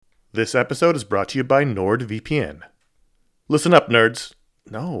This episode is brought to you by NordVPN. Listen up, nerds.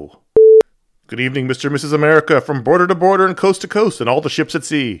 No. Good evening, Mr. and Mrs. America, from border to border and coast to coast and all the ships at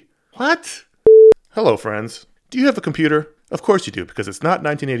sea. What? Hello, friends. Do you have a computer? Of course you do, because it's not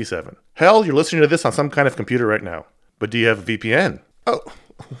 1987. Hell, you're listening to this on some kind of computer right now. But do you have a VPN? Oh,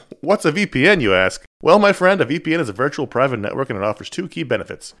 what's a VPN, you ask? Well, my friend, a VPN is a virtual private network and it offers two key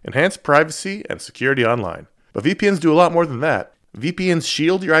benefits: enhanced privacy and security online. But VPNs do a lot more than that. VPNs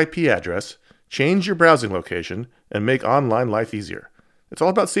shield your IP address, change your browsing location, and make online life easier. It's all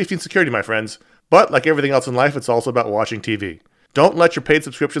about safety and security, my friends. But like everything else in life, it's also about watching TV. Don't let your paid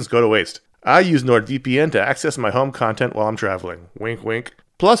subscriptions go to waste. I use NordVPN to access my home content while I'm traveling. Wink, wink.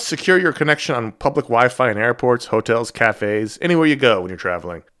 Plus, secure your connection on public Wi-Fi in airports, hotels, cafes, anywhere you go when you're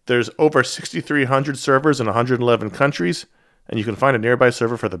traveling. There's over 6,300 servers in 111 countries, and you can find a nearby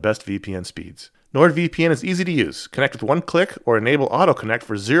server for the best VPN speeds. NordVPN is easy to use. Connect with one click or enable auto-connect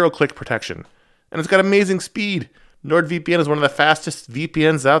for zero-click protection. And it's got amazing speed. NordVPN is one of the fastest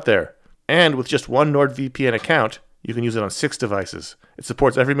VPNs out there. And with just one NordVPN account, you can use it on 6 devices. It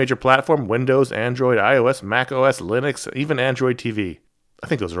supports every major platform: Windows, Android, iOS, macOS, Linux, even Android TV. I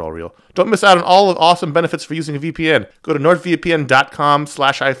think those are all real. Don't miss out on all the awesome benefits for using a VPN. Go to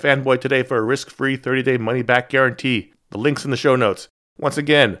nordvpn.com/ifanboy today for a risk-free 30-day money-back guarantee. The link's in the show notes. Once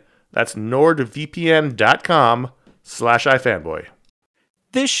again, that's nordvpn.com/ifanboy.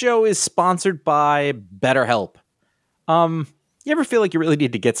 This show is sponsored by BetterHelp. You ever feel like you really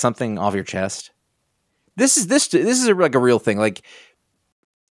need to get something off your chest? This is like a real thing. Like,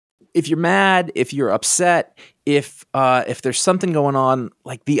 if you're mad, if you're upset, if there's something going on,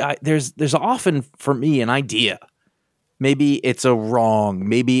 like there's often for me an idea. Maybe it's a wrong,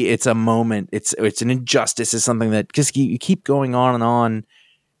 maybe it's a moment, it's an injustice, it's something that just you keep going on and on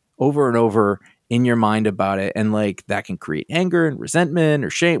over and over in your mind about it, and like that can create anger and resentment or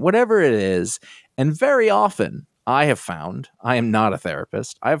shame, whatever it is. And very often I have found, I am not a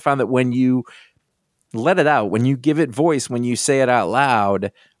therapist, I have found that when you let it out, when you give it voice, when you say it out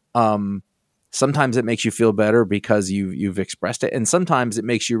loud, sometimes it makes you feel better because you've expressed it, and sometimes it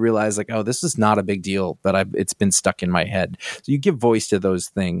makes you realize like, oh, this is not a big deal, but it's been stuck in my head. So you give voice to those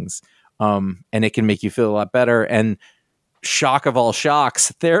things, and it can make you feel a lot better. And shock of all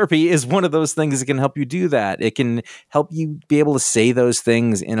shocks, therapy is one of those things that can help you do that. It can help you be able to say those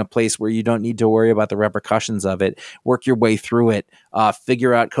things in a place where you don't need to worry about the repercussions of it, work your way through it,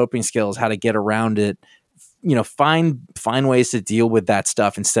 figure out coping skills, how to get around it, find ways to deal with that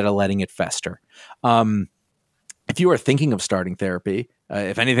stuff instead of letting it fester. If you are thinking of starting therapy,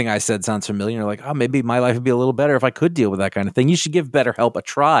 if anything I said sounds familiar, you're like, oh, maybe my life would be a little better if I could deal with that kind of thing, you should give BetterHelp a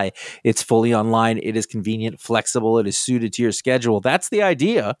try. It's fully online. It is convenient, flexible. It is suited to your schedule. That's the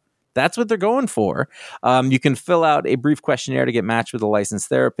idea. That's what they're going for. You can fill out a brief questionnaire to get matched with a licensed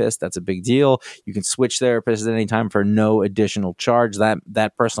therapist. That's a big deal. You can switch therapists at any time for no additional charge.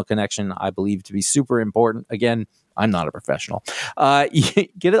 That personal connection, I believe, to be super important. Again, I'm not a professional. Get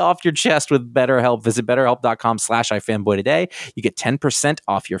it off your chest with BetterHelp. Visit BetterHelp.com/ifanboy today. You get 10%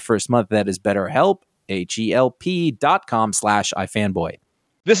 off your first month. That is BetterHelp, HELP.com/ifanboy.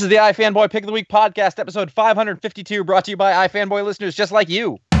 This is the iFanboy Pick of the Week podcast, episode 552, brought to you by iFanboy listeners just like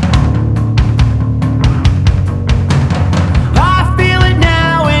you. I feel it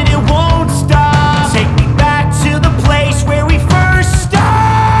now and it won't stop. Take me back to the place where we first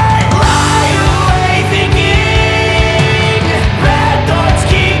started. Lie away thinking, bad thoughts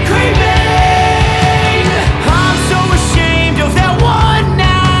keep creeping. I'm so ashamed of that one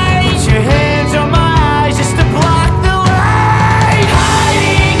night. Put your hands on my eyes just to block the light.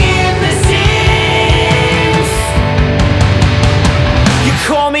 Hiding in the seams. You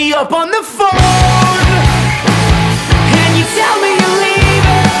call me up on the phone.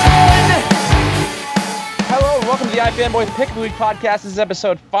 Welcome to the iFanboy Pick of the Week podcast. This is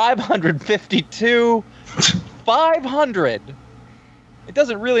episode 552. 500. It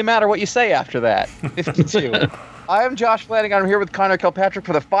doesn't really matter what you say after that. 52. I am Josh Flanagan. I'm here with Conor Kilpatrick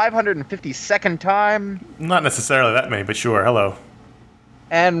for the 552nd time. Not necessarily that many, but sure. Hello.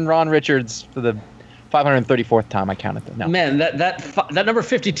 And Ron Richards for the 534th time. I counted them. No. Man, that number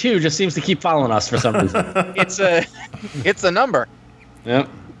 52 just seems to keep following us for some reason. It's a number. Yep.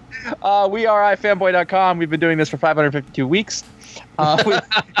 We are ifanboy.com. We've been doing this for 552 weeks. And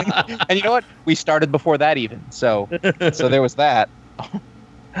you know what? We started before that even. So there was that.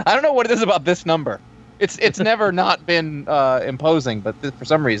 I don't know what it is about this number. It's never not been imposing, but for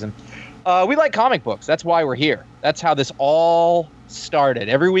some reason. We like comic books. That's why we're here. That's how this all started.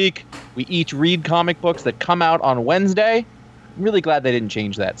 Every week, we each read comic books that come out on Wednesday. I'm really glad they didn't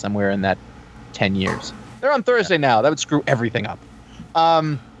change that somewhere in that 10 years. They're on Thursday now. That would screw everything up.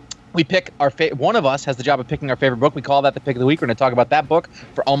 we pick our one of us has the job of picking our favorite book. We call that the pick of the week. We're going to talk about that book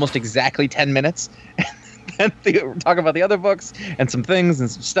for almost exactly 10 minutes. And then we're talking about the other books and some things and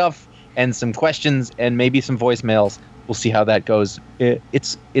some stuff and some questions and maybe some voicemails. We'll see how that goes.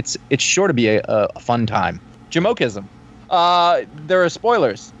 It's sure to be a fun time. Jamokism. There are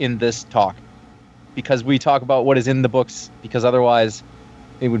spoilers in this talk because we talk about what is in the books, because otherwise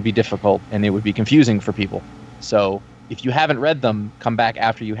it would be difficult and it would be confusing for people. So if you haven't read them, come back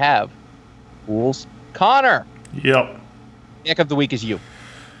after you have. Fools. Connor. Yep. Pick of the week is you.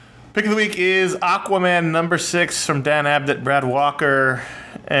 Pick of the week is Aquaman #6 from Dan Abnett, Brad Walker.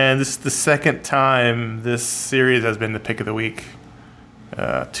 And this is the second time this series has been the pick of the week.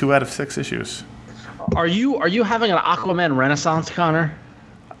 2 out of 6 issues. Are you having an Aquaman renaissance, Connor?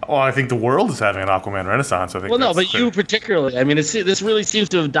 Well, I think the world is having an Aquaman renaissance. I think. Well, no, but clear. you particularly. I mean, this really seems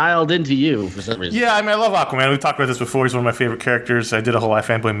to have dialed into you for some reason. Yeah, I mean, I love Aquaman. We've talked about this before. He's one of my favorite characters. I did a whole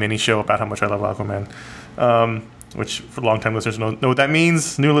iFanboy mini show about how much I love Aquaman, which for long-time listeners know what that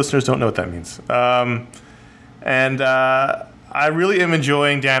means. New listeners don't know what that means. I really am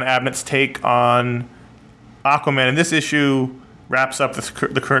enjoying Dan Abnett's take on Aquaman. And this issue wraps up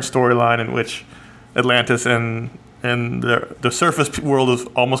the current storyline in which Atlantis and the surface world has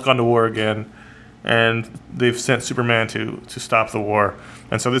almost gone to war again, and they've sent Superman to stop the war.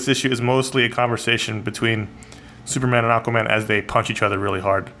 And so this issue is mostly a conversation between Superman and Aquaman as they punch each other really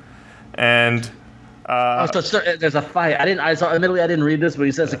hard. And there's a fight. Admittedly, I didn't read this, but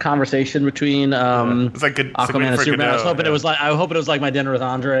he says a conversation between it's like Aquaman and Superman. I hope it was like My Dinner with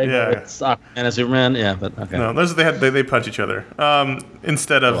Andre. Yeah, but it's Aquaman and Superman. Yeah, but okay. No, they punch each other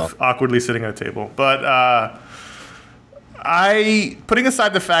instead of awkwardly sitting at a table. But putting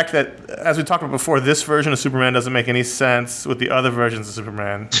aside the fact that, as we talked about before, this version of Superman doesn't make any sense with the other versions of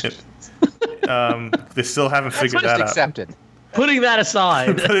Superman. They still haven't figured that out. Accepted. Putting that aside.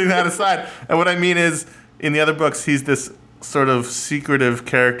 And what I mean is, in the other books, he's this sort of secretive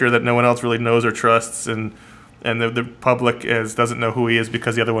character that no one else really knows or trusts, and the public doesn't know who he is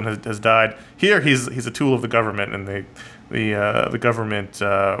because the other one has died. Here, he's a tool of the government, and the government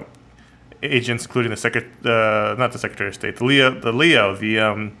agents, including not the Secretary of State, the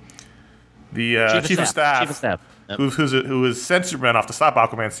Chief of Staff. Yep. Who has sent Superman off to stop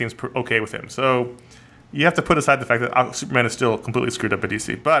Aquaman, seems okay with him. So you have to put aside the fact that Superman is still completely screwed up at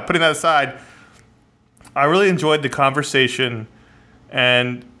DC. But putting that aside, I really enjoyed the conversation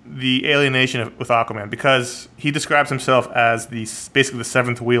and the alienation with Aquaman, because he describes himself as basically the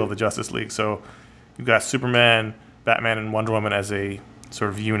seventh wheel of the Justice League. So you've got Superman, Batman, and Wonder Woman as a sort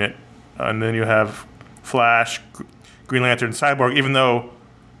of unit. And then you have Flash, Green Lantern, Cyborg, even though,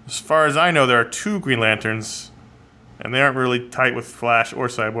 as far as I know, there are 2 Green Lanterns, and they aren't really tight with Flash or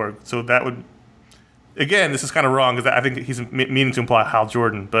Cyborg. So that would... Again, this is kind of wrong, because I think he's meaning to imply Hal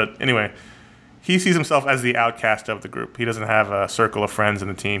Jordan. But anyway, he sees himself as the outcast of the group. He doesn't have a circle of friends in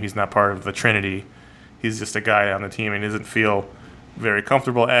the team. He's not part of the Trinity. He's just a guy on the team, and he doesn't feel very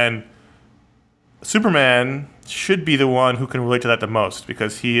comfortable. And Superman should be the one who can relate to that the most,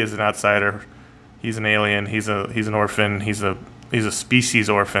 because he is an outsider. He's an alien. He's an orphan. He's a species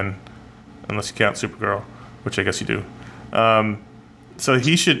orphan, unless you count Supergirl, which I guess you do. So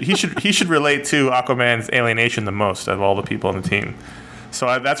he should relate to Aquaman's alienation the most of all the people on the team.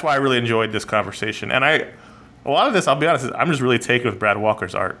 So that's why I really enjoyed this conversation. And a lot of this, I'll be honest, I'm just really taken with Brad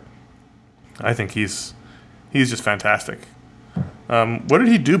Walker's art. I think he's just fantastic. What did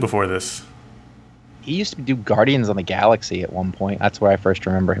he do before this? He used to do Guardians of the Galaxy at one point. That's where I first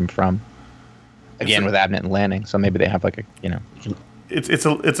remember him from. Again, with Abnett and Lanning, so maybe they have like a.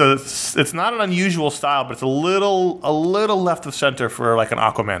 It's not an unusual style, but it's a little left of center for like an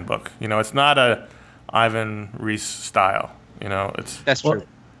Aquaman book. It's not a Ivan Reis style. That's true.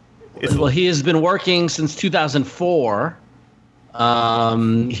 Well, he has been working since 2004.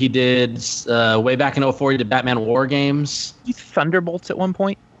 He did way back in 2004. He did Batman War Games. Thunderbolts at one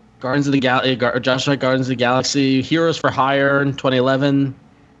point. Guardians of the Galaxy, Heroes for Hire in 2011.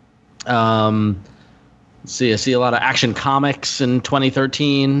 Let's see, I see a lot of Action Comics in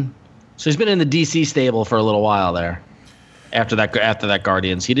 2013. So he's been in the DC stable for a little while there. After that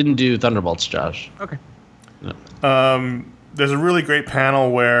Guardians, he didn't do Thunderbolts, Josh. Okay. No. There's a really great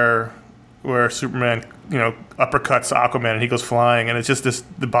panel where Superman, uppercuts Aquaman and he goes flying, and it's just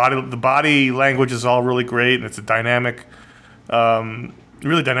the body language is all really great, and it's a dynamic.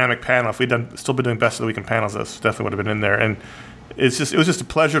 Really dynamic panel. If we'd still been doing Best of the Weekend panels, this definitely would have been in there. And it was just a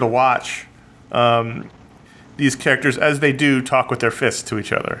pleasure to watch these characters, as they do, talk with their fists to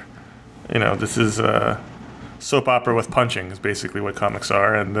each other. This is soap opera with punching is basically what comics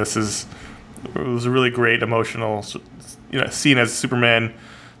are, and it was a really great emotional scene as Superman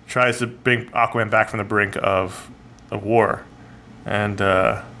tries to bring Aquaman back from the brink of war, and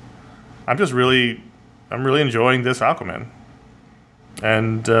I'm really enjoying this Aquaman.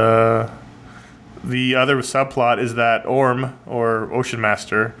 And the other subplot is that Orm, or Ocean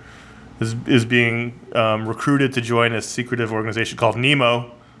Master, is being recruited to join a secretive organization called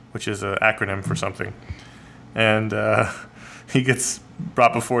Nemo, which is an acronym for something. And he gets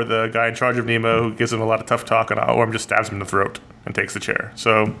brought before the guy in charge of Nemo, who gives him a lot of tough talk, and Orm just stabs him in the throat and takes the chair.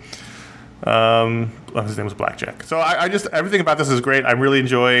 So, his name was Blackjack. So I just, everything about this is great. I'm really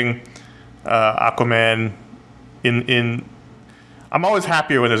enjoying Aquaman. I'm always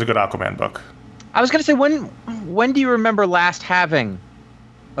happier when there's a good Aquaman book. I was gonna say, when do you remember last having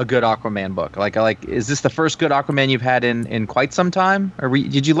a good Aquaman book? Like, is this the first good Aquaman you've had in quite some time? Or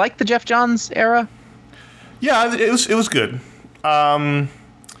did you like the Jeff Johns era? Yeah, it was good. The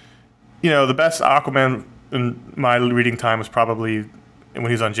best Aquaman in my reading time was probably when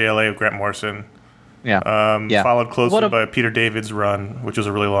he was on JLA with Grant Morrison. Yeah. Followed closely by Peter David's run, which was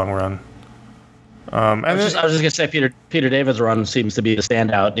a really long run. I was just gonna say Peter David's run seems to be the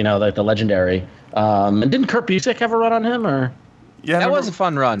standout, like the legendary. And didn't Kurt Busiek ever run on him, or? Yeah, that was a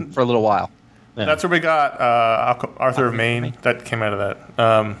fun run for a little while. Yeah. That's where we got Arthur of Maine. That came out of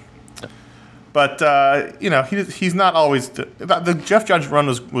that. But he's not always the Jeff Johns run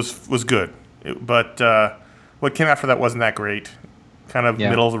was good, but what came after that wasn't that great. Kind of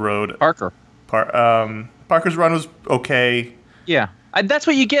middle of the road. Parker's run was okay. Yeah, that's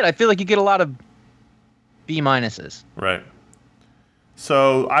what you get. I feel like you get a lot of B minuses. Right.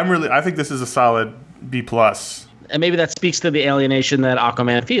 So I think this is a solid B plus. And maybe that speaks to the alienation that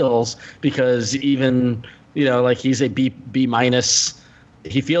Aquaman feels, because even he's a B minus.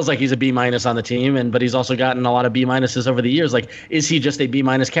 He feels like he's a B minus on the team, but he's also gotten a lot of B minuses over the years. Like, is he just a B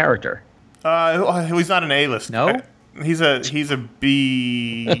minus character? He's not an A list. No, he's a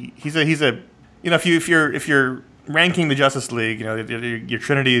B. he's a if you're ranking the Justice League, your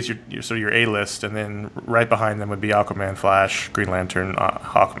Trinity is your A list, and then right behind them would be Aquaman, Flash, Green Lantern,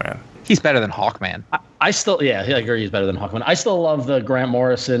 Hawkman. He's better than Hawkman. I agree. He's better than Hawkman. I still love the Grant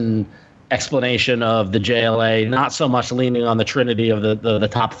Morrison explanation of the JLA, not so much leaning on the Trinity of the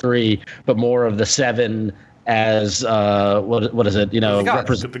top three, but more of the seven as what is it?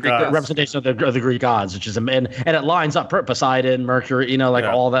 Representation of the Greek gods, which is and it lines up Poseidon, Mercury,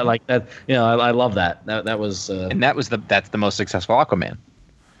 all that, like that. I love that. That was and that's the most successful Aquaman.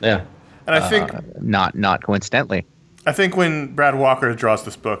 Yeah, and I think not coincidentally. I think when Brad Walker draws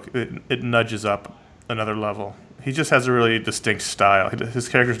this book, it nudges up another level. He just has a really distinct style. His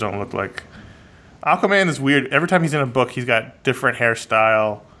characters don't look like... Aquaman is weird. Every time he's in a book, he's got different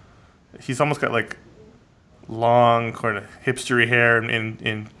hairstyle. He's almost got like long, kind of hipstery hair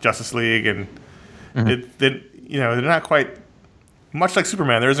in Justice League, and they're not quite... Much like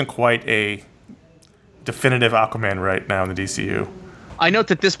Superman, there isn't quite a definitive Aquaman right now in the DCU. I note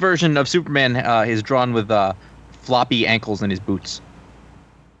that this version of Superman is drawn with floppy ankles in his boots.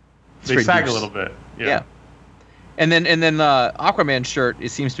 They sag a little bit. Yeah. And then Aquaman shirt, it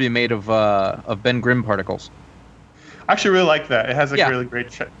seems to be made of Ben Grimm particles. I actually really like that. It has really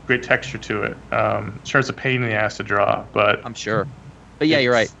great texture to it. Sure, it's a pain in the ass to draw, but I'm sure. But yeah,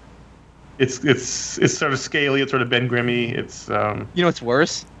 you're right. It's sort of scaly. It's sort of Ben Grimmy. It's what's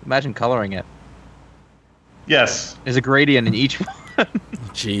worse? Imagine coloring it. Yes. There's a gradient in each one.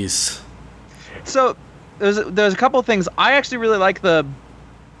 Jeez. So there's a couple of things. I actually really like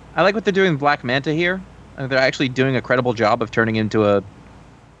I like what they're doing with Black Manta here. They're actually doing a credible job of turning into a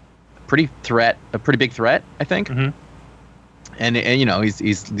pretty big threat, I think. Mm-hmm. And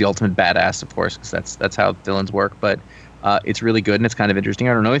he's the ultimate badass, of course, because that's how villains work. But it's really good and it's kind of interesting.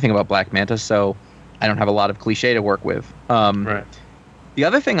 I don't know anything about Black Manta, so I don't have a lot of cliche to work with. Right. The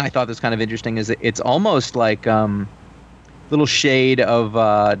other thing I thought was kind of interesting is that it's almost like little shade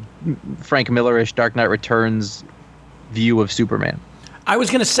of Frank Miller-ish Dark Knight Returns view of Superman. I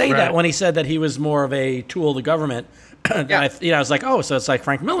was going to say that when he said that he was more of a tool of the government. I was like, oh, so it's like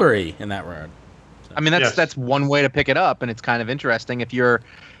Frank Miller-y in that regard. So. I mean, that's one way to pick it up, and it's kind of interesting. If you're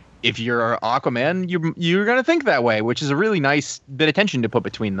Aquaman, you're going to think that way, which is a really nice bit of tension to put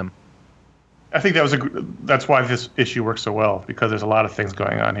between them. I think that's why this issue works so well, because there's a lot of things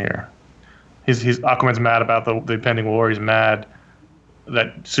going on here. Aquaman's mad about the impending war. He's mad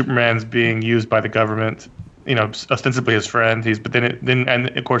that Superman's being used by the government. Ostensibly his friend. But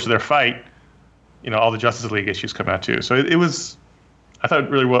then of course their fight, all the Justice League issues come out too. So it was, I thought,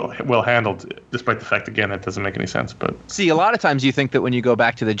 really well handled, despite the fact, again, it doesn't make any sense. But see, a lot of times you think that when you go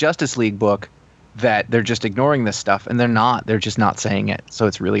back to the Justice League book, that they're just ignoring this stuff, and they're not. They're just not saying it. So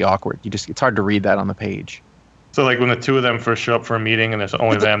it's really awkward. It's hard to read that on the page. So like when the two of them first show up for a meeting and there's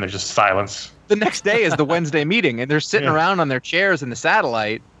only them, there's just silence. The next day is the Wednesday meeting, and they're sitting around on their chairs in the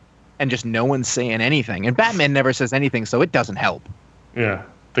satellite, and just no one's saying anything. And Batman never says anything, so it doesn't help. Yeah,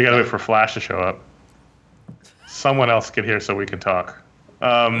 they gotta wait for Flash to show up. Someone else get here so we can talk.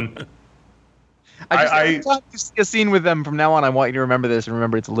 Every time you see a scene with them from now on, I want you to remember this and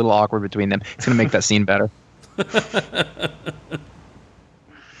remember it's a little awkward between them. It's going to make that scene better.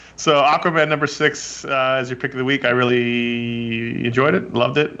 So Aquaman number 6 is your pick of the week. I really enjoyed it,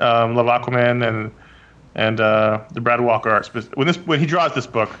 loved it. Love Aquaman and the Brad Walker arts. When he draws this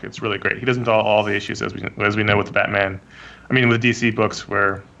book, it's really great. He doesn't draw all the issues as we know with the Batman. I mean, with DC books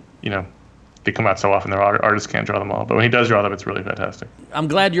where they come out so often, their artists can't draw them all. But when he does draw them, it's really fantastic. I'm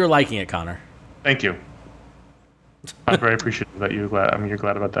glad you're liking it, Connor. Thank you. I'm very appreciative that you're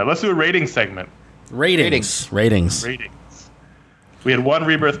glad about that. Let's do a rating segment. Ratings. We had one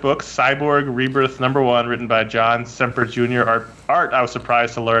Rebirth book, Cyborg Rebirth #1, written by John Semper Jr. Art, I was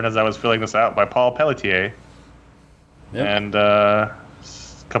surprised to learn as I was filling this out, by Paul Pelletier. Yep. And a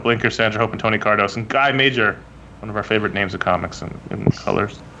couple inkers, Sandra Hope and Tony Cardos, and Guy Major, one of our favorite names of comics and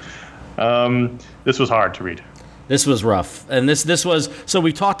colors. This was hard to read. This was rough. And this was, so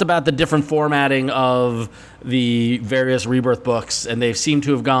we talked about the different formatting of the various Rebirth books, and they seem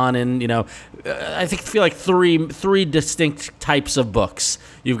to have gone in, I feel like three distinct types of books.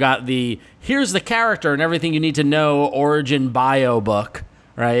 You've got the, here's the character and everything you need to know, origin bio book,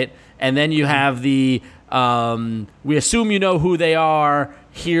 right? And then you have the, we assume you know who they are,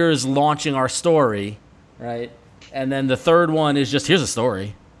 here's launching our story, right? And then the third one is just, here's a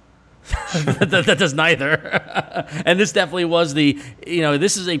story. that does neither. And this definitely was this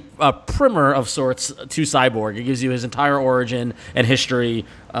is a primer of sorts to Cyborg. It gives you his entire origin and history,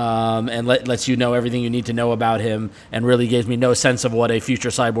 and lets you know everything you need to know about him, and really gives me no sense of what a future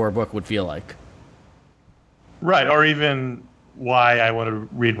Cyborg book would feel like. Right, or even why I want to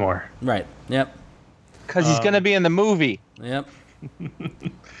read more. Right, yep. Because he's going to be in the movie. Yep.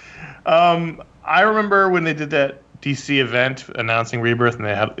 I remember when they did that DC event announcing Rebirth, and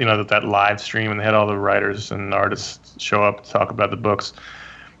they had that live stream, and they had all the writers and artists show up to talk about the books.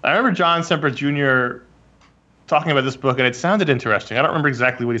 I remember John Semper Jr. talking about this book, and it sounded interesting. I don't remember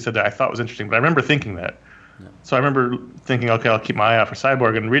exactly what he said that I thought was interesting, but I remember thinking that. Yeah. So I remember thinking, okay, I'll keep my eye out for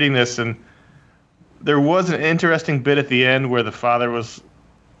Cyborg, and reading this, and there was an interesting bit at the end where the father was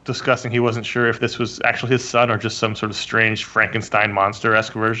discussing he wasn't sure if this was actually his son or just some sort of strange Frankenstein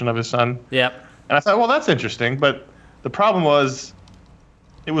monster-esque version of his son. Yep. And I thought, well, that's interesting, but the problem was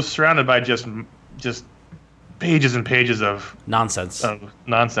it was surrounded by just pages and pages of nonsense and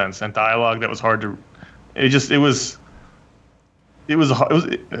dialogue that was hard to. It was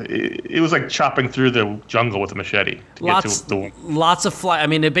like chopping through the jungle with a machete. Lots of fly. I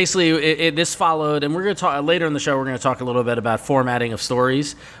mean, this followed, and we're going to talk later in the show. We're going to talk a little bit about formatting of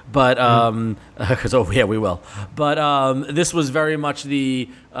stories, but because we will. But this was very much the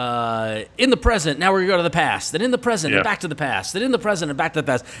in the present. Now we're going to go to the past, then in the present and back to the past, then in the present and back to the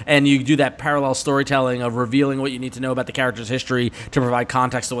past, and you do that parallel storytelling of revealing what you need to know about the character's history to provide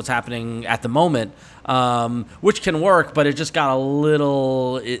context to what's happening at the moment. Which can work, but it just got a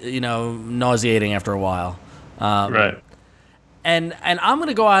little, nauseating after a while. Right. And I'm going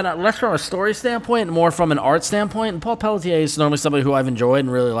to go out less from a story standpoint and more from an art standpoint. And Paul Pelletier is normally somebody who I've enjoyed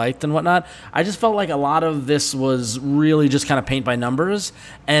and really liked and whatnot. I just felt like a lot of this was really just kind of paint by numbers.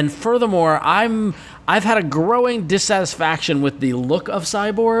 And furthermore, I've had a growing dissatisfaction with the look of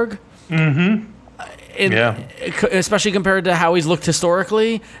Cyborg. Mm-hmm. Especially compared to how he's looked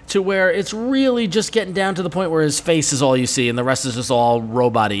historically, to where it's really just getting down to the point where his face is all you see and the rest is just all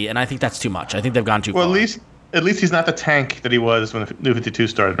robot-y, and I think that's too much. I think they've gone too far. Well, at least he's not the tank that he was when the New 52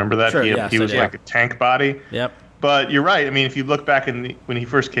 started. Remember that? Sure, he was like a tank body. Yep. But you're right. I mean, if you look back when he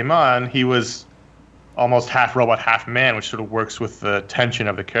first came on, he was almost half robot, half man, which sort of works with the tension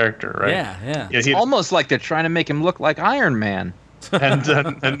of the character, right? Yeah. It's almost like they're trying to make him look like Iron Man.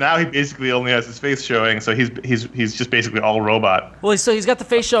 and now he basically only has his face showing, so he's just basically all robot. Well, so he's got the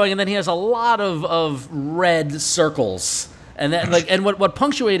face showing, and then he has a lot of red circles. And that, and what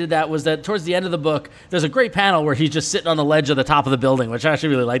punctuated that was that towards the end of the book, there's a great panel where he's just sitting on the ledge of the top of the building, which I actually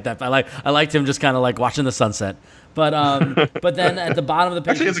really liked that. I liked him just kind of like watching the sunset. But then at the bottom of the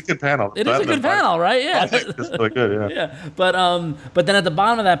page, actually, it's a good panel. It is a good panel, right? Yeah, it's really good. Yeah. But then at the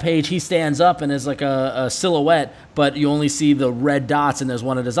bottom of that page, he stands up and is like a silhouette, but you only see the red dots, and there's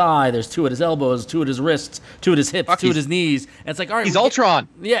one at his eye, there's two at his elbows, two at his wrists, two at his hips, two at his knees, and it's like, all right, he's Ultron.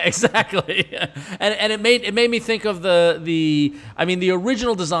 Yeah, exactly. And it made me think of the the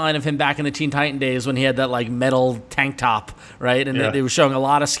original design of him back in the Teen Titan days when he had that like metal tank top, right? And they were showing a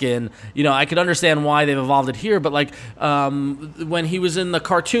lot of skin. I could understand why they've evolved it here, but like when he was in the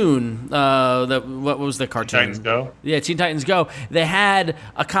cartoon, what was the cartoon? Teen Titans Go? Yeah, Teen Titans Go. They had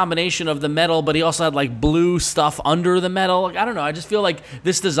a combination of the metal, but he also had like blue stuff under the metal. Like, I don't know. I just feel like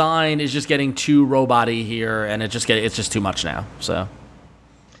this design is just getting too robot-y here, and it's just too much now.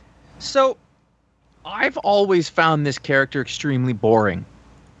 So I've always found this character extremely boring.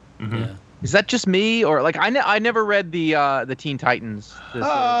 Mm-hmm. Yeah. Is that just me, or like I never read the Teen Titans?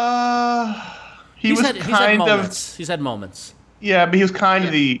 He's had moments. Yeah, but he was kind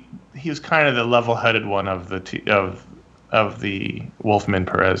of the level-headed one of the Wolfman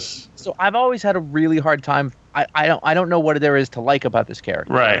Perez. So I've always had a really hard time. I don't know what there is to like about this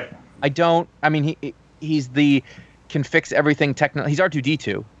character. Right. I don't. I mean, he's can fix everything technical. He's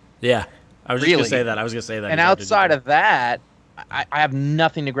R2D2. Yeah, I was just gonna say that. And outside of that, I have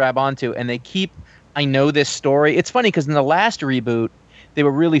nothing to grab onto. And I know this story. It's funny because in the last reboot, they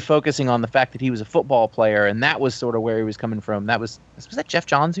were really focusing on the fact that he was a football player, and that was sort of where he was coming from. Was that Jeff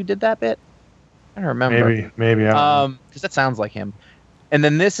Johns who did that bit? I don't remember. Maybe. Because that sounds like him. And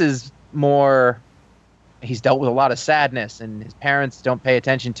then this is more. He's dealt with a lot of sadness, and his parents don't pay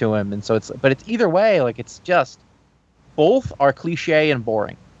attention to him, and so it's either way, like it's just both are cliche and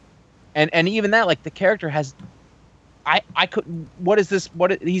boring. And even that, like the character has, I couldn't. What is this?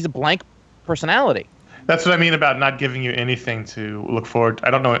 He's a blank personality. That's what I mean about not giving you anything to look forward to.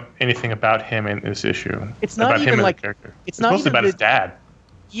 I don't know anything about him in this issue. It's not about even him as like a character. It's not mostly even about his dad.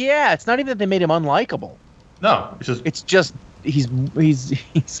 Yeah, it's not even that they made him unlikable. No, it's just he's I was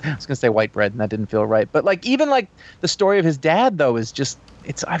gonna say white bread, and that didn't feel right. But like even like the story of his dad though is just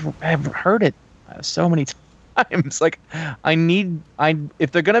I've heard it so many times. Like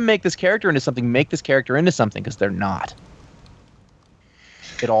if they're gonna make this character into something, make this character into something, because they're not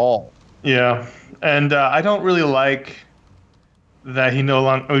at all. Yeah, and I don't really like that he no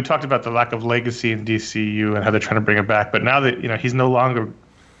longer. We talked about the lack of legacy in DCU and how they're trying to bring it back, but now that he's no longer,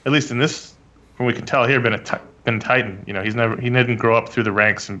 at least in this, from what we can tell here, been a Titan. He didn't grow up through the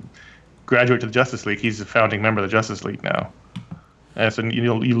ranks and graduate to the Justice League. He's a founding member of the Justice League now, and so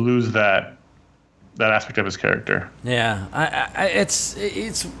you lose that aspect of his character. Yeah, I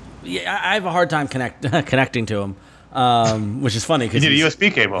have a hard time connecting to him, which is funny because you need a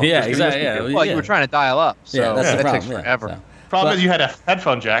USB cable. Yeah, exactly. Well, you were trying to dial up, so that's the that takes problem. forever. Yeah, so. Problem is you had a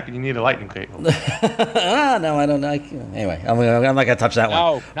headphone jack and you need a lightning cable. No, I don't know. Anyway, I'm not gonna touch that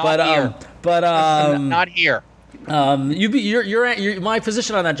one. No, not here. Not here. My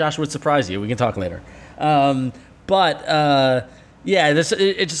position on that, Josh, would surprise you. We can talk later. Yeah,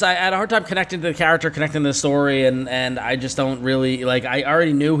 I had a hard time connecting to the character, connecting to the story, and I just don't really like. I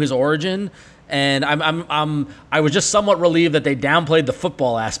already knew his origin, and I was just somewhat relieved that they downplayed the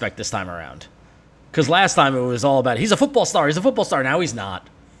football aspect this time around, because last time it was all about he's a football star. Now he's not.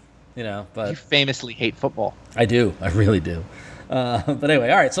 But you famously hate football. I do. I really do. But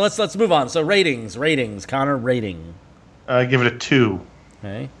anyway, all right. So let's move on. So ratings. Conor, rating. I give it a 2.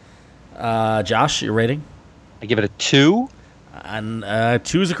 Okay. Josh, your rating? I give it a 2. And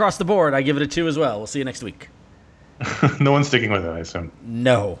 2s across the board. I give it a 2 as well. We'll see you next week. No one's sticking with it, I assume.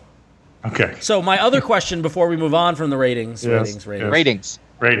 No. Okay. So my other question before we move on from the ratings. Yes. Ratings.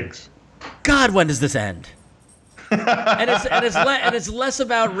 God, when does this end? and it's less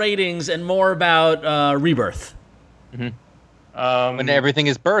about ratings and more about rebirth. Mm-hmm. When everything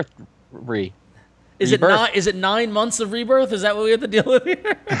is birthed, Is it 9 months of rebirth? Is that what we have to deal with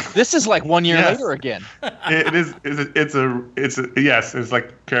here? This is like 1 year later again. It is. Yes. It's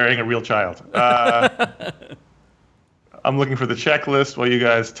like carrying a real child. I'm looking for the checklist while you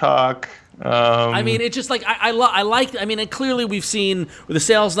guys talk. It's just like I like. And clearly we've seen the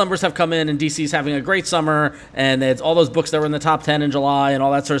sales numbers have come in, and DC's having a great summer, and it's all those books that were in the top 10 in July and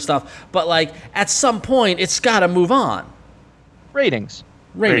all that sort of stuff. But like at some point, it's got to move on. Ratings.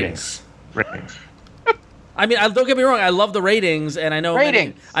 Don't get me wrong. I love the ratings, and I know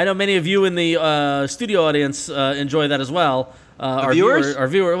ratings. Many of you in the studio audience enjoy that as well. Our viewers.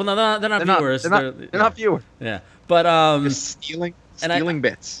 Well, no, they're not viewers. They're not viewers. Yeah, but just stealing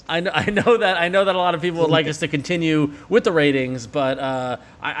bits. I know that a lot of people would like us to continue with the ratings, but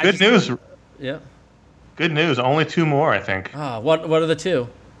good news. Yeah. Good news. Only 2 more, I think. What are the 2?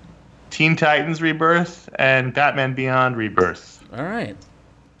 Teen Titans Rebirth and Batman Beyond Rebirth. All right.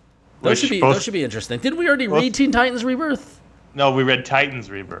 Those should be interesting. Didn't we already read Teen Titans Rebirth? No, we read Titans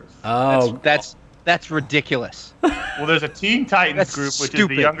Rebirth. Oh, that's ridiculous. Well, there's a Teen Titans group, which is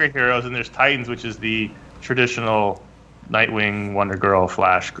the younger heroes, and there's Titans, which is the traditional Nightwing, Wonder Girl,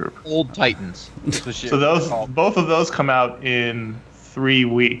 Flash group. Old Titans. So both of those come out in 3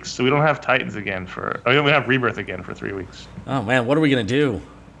 weeks. So we don't have Titans again we don't have Rebirth again for 3 weeks. Oh man, what are we gonna do?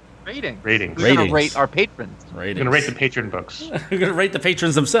 Ratings. Ratings. We're gonna rate our patrons. We're gonna rate the patron books. We're gonna rate the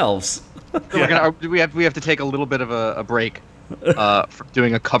patrons themselves. So we have to take a little bit of a break for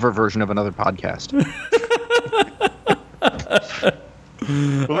doing a cover version of another podcast.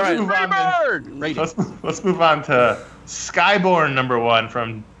 Well, let's move on to Skyborn #1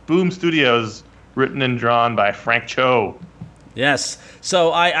 from Boom Studios, written and drawn by Frank Cho. Yes.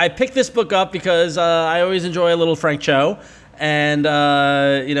 So I picked this book up because I always enjoy a little Frank Cho. And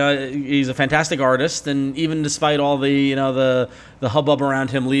he's a fantastic artist, and even despite all the the hubbub around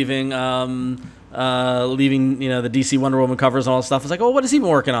him leaving the DC Wonder Woman covers and all that stuff, I was like, oh, what has he been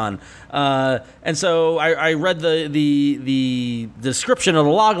working on? And so I read the description of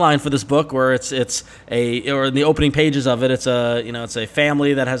the log line for this book, where it's in the opening pages of it, it's a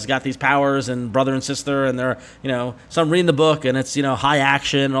family that has got these powers, and brother and sister, and they're so I'm reading the book, and it's high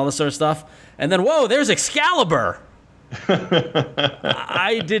action and all this sort of stuff, and then whoa, there's Excalibur.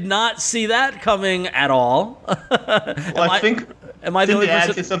 I did not see that coming at all. I think am I the only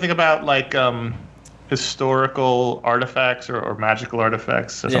person? Say something about like historical artifacts or magical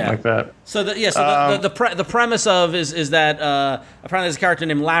artifacts or something like that. So the premise of is that apparently there's a character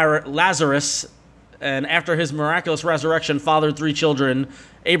named Lazarus, and after his miraculous resurrection, fathered 3 children.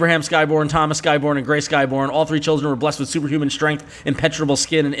 Abraham Skyborn, Thomas Skyborn, and Grace Skyborn. All 3 children were blessed with superhuman strength, impenetrable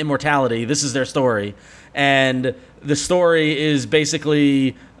skin, and immortality. This is their story. And the story is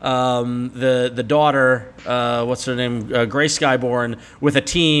basically the daughter, what's her name, Grace Skyborn, with a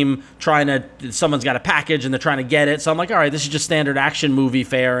team someone's got a package and they're trying to get it. So I'm like, all right, this is just standard action movie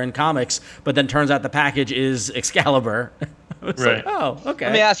fare in comics. But then turns out the package is Excalibur. Right. Like, oh, okay.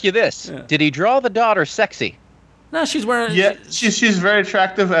 Let me ask you this. Yeah. Did he draw the daughter sexy? No, she's wearing. Yeah, she's very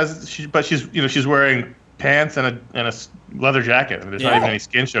attractive but she's wearing pants and a leather jacket. There's not even any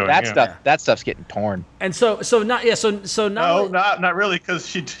skin showing. That stuff's getting torn. And so not really, because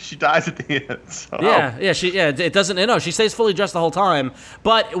she dies at the end. So. It doesn't. No, she stays fully dressed the whole time.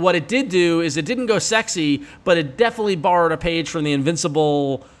 But what it did do is it didn't go sexy, but it definitely borrowed a page from the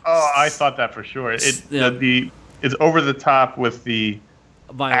Invincible. Oh, I thought that for sure. It's over the top with the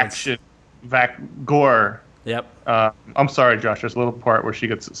violence. Action, gore. Yep. I'm sorry, Josh. There's a little part where she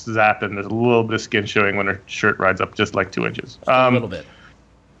gets zapped, and there's a little bit of skin showing when her shirt rides up just like 2 inches. A little bit.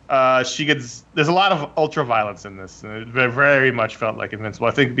 There's a lot of ultra violence in this, and it very much felt like Invincible.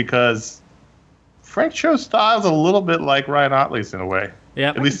 I think because Frank Cho's style is a little bit like Ryan Otley's in a way. Yeah.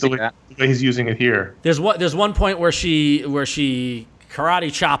 At least the way he's using it here. There's one point where she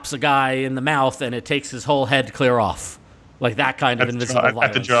karate chops a guy in the mouth, and it takes his whole head clear off, like that kind of invincible violence.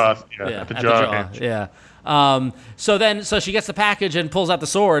 At the jaw. At the jaw. Yeah. So she gets the package and pulls out the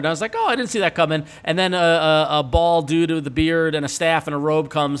sword, and I was like, oh, I didn't see that coming. And then a bald dude with a beard and a staff and a robe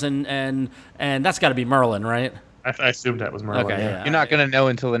comes, and that's got to be Merlin, right? I assumed that was Merlin. Okay, yeah. You're not going to know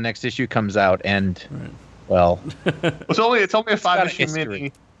until the next issue comes out, and well, it's only a 5-issue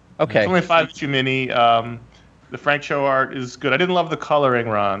mini. Okay, it's only a 5-issue mini. The Frank Cho art is good. I didn't love the coloring,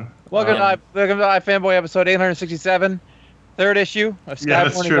 Ron. Welcome to iFanboy episode 867, 3rd issue of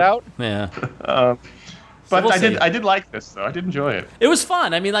Skyborn is out. Yeah. But I did like this though. I did enjoy it. It was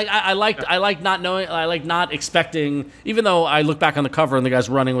fun. I mean, like I like not expecting. Even though I look back on the cover and the guy's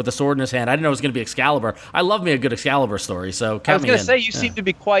running with the sword in his hand, I didn't know it was going to be Excalibur. I love me a good Excalibur story. So I was going to say you seem to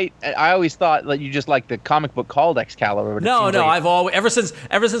be quite. I always thought that you just liked the comic book called Excalibur. No. I've always ever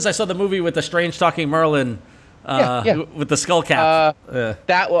since I saw the movie with the strange talking Merlin. With the skull cap. Why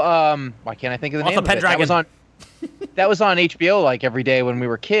can't I think of the name? The Pendragon. That was on HBO like every day when we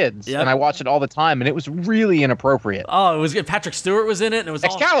were kids, and I watched it all the time, and it was really inappropriate. Oh, it was good. Patrick Stewart was in it, and it was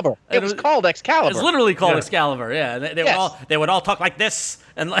Excalibur. It was called Excalibur. It was literally called Excalibur. Yeah, they would all talk like this,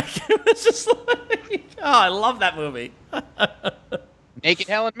 and like it was just like, oh, I love that movie. Naked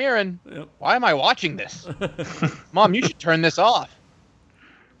Helen Mirren. Yep. Why am I watching this? Mom, you should turn this off.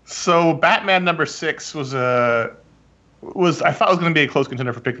 So Batman #6 I thought it was going to be a close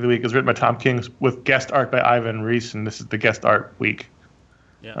contender for pick of the week. It was written by Tom King with guest art by Ivan Reis, and this is the guest art week.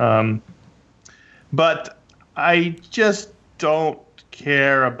 Yeah. But I just don't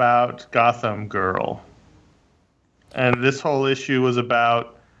care about Gotham Girl. And this whole issue was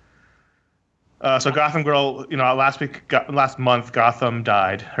about so Gotham Girl, last month Gotham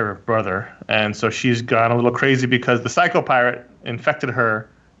died, her brother, and so she's gone a little crazy because the Psycho Pirate infected her,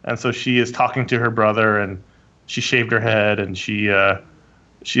 and so she is talking to her brother, and she shaved her head, and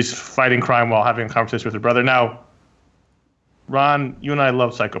she's fighting crime while having a conversation with her brother. Now, Ron, you and I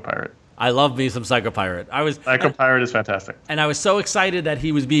love Psycho Pirate. I love me some Psycho Pirate. Psycho Pirate is fantastic. And I was so excited that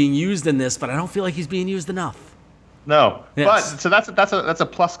he was being used in this, but I don't feel like he's being used enough. No, Yes. but so that's a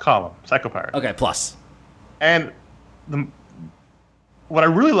plus column, Psycho Pirate. Okay, plus. And what I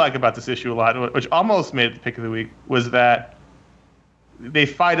really like about this issue a lot, which almost made it the pick of the week, was that they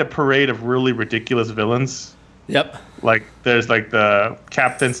fight a parade of really ridiculous villains. Yep. Like there's like the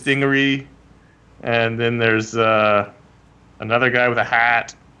Captain Stingery, and then there's another guy with a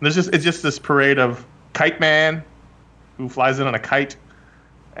hat. It's just this parade of Kite Man, who flies in on a kite,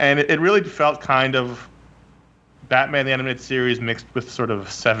 and it really felt kind of Batman the Animated Series mixed with sort of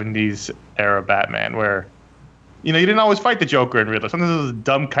 70s era Batman, where you didn't always fight the Joker and Riddler. Sometimes it was a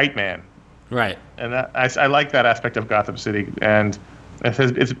dumb Kite Man, Right. and I like that aspect of Gotham City, and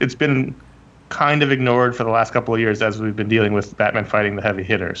it's been kind of ignored for the last couple of years as we've been dealing with Batman fighting the heavy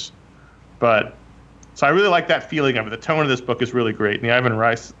hitters. But so I really like that feeling of it. The tone of this book is really great, and the Ivan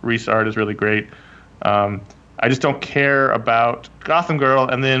Reis art is really great. I just don't care about Gotham Girl,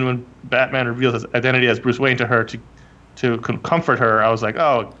 and then when Batman reveals his identity as Bruce Wayne to her to comfort her, I was like,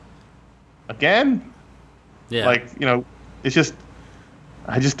 oh, again? Yeah. Like, it's just,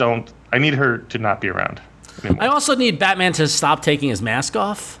 I just don't, I need her to not be around anymore. I also need Batman to stop taking his mask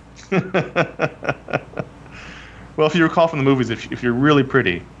off. Well, if you recall from the movies, if you're really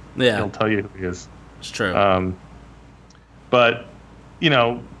pretty, Yeah. he'll tell you who he is. It's true. But,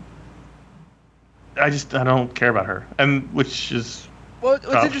 I don't care about her. And which is... Well, what's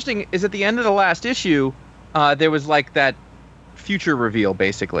tough. interesting is at the end of the last issue, there was like that future reveal,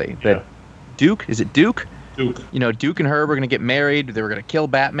 basically. That Yeah. Duke, is it Duke? Duke. Duke and her were going to get married. They were going to kill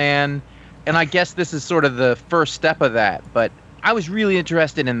Batman. And I guess this is sort of the first step of that. But I was really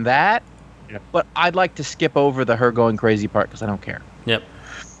interested in that. Yeah. But I'd like to skip over the her going crazy part because I don't care. Yep.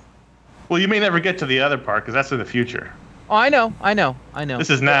 Well, you may never get to the other part because that's in the future. Oh, I know. This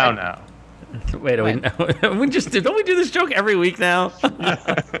is now. Wait, don't we do this joke every week now?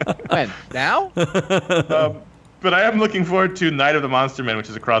 When? Now? But I am looking forward to Night of the Monster Men, which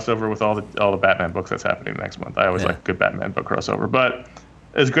is a crossover with all the Batman books that's happening next month. I always like good Batman book crossover. But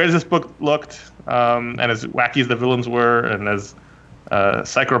as great as this book looked, and as wacky as the villains were, and as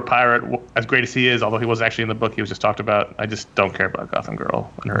Psycho Pirate, as great as he is, although he wasn't actually in the book, he was just talked about, I just don't care about Gotham Girl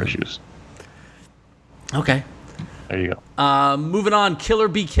and her issues. Okay. There you go. Moving on, Killer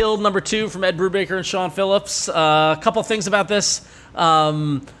Be Killed #2 from Ed Brubaker and Sean Phillips. A couple things about this.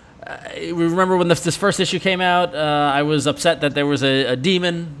 We remember when this first issue came out, I was upset that there was a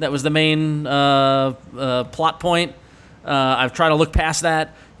demon that was the main plot point. I've tried to look past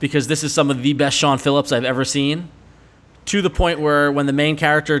that because this is some of the best Sean Phillips I've ever seen. To the point where when the main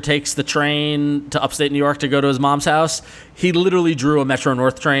character takes the train to upstate New York to go to his mom's house, he literally drew a Metro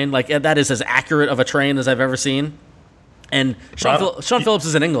North train. Like, that is as accurate of a train as I've ever seen. And Sean Phillips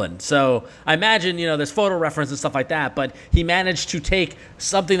is in England, so I imagine, there's photo reference and stuff like that, but he managed to take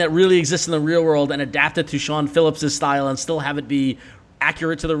something that really exists in the real world and adapt it to Sean Phillips' style and still have it be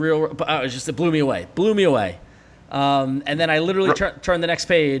accurate to the real world. It blew me away. And then I literally turned the next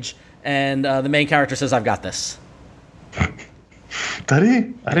page, and the main character says, "I've got this." Did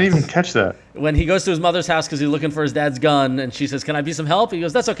he? I didn't even catch that. When he goes to his mother's house because he's looking for his dad's gun, and she says, "Can I be some help?" He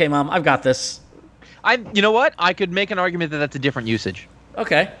goes, "That's okay, Mom. I've got this." You know what? I could make an argument that that's a different usage.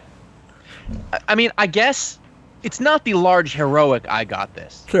 Okay. I mean, I guess it's not the large heroic "I got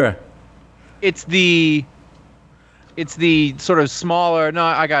this." Sure. It's the sort of smaller. No,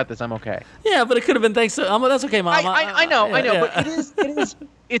 I got this. I'm okay. Yeah, but it could have been thanks to. That's okay, Mom. I know, yeah. but it is.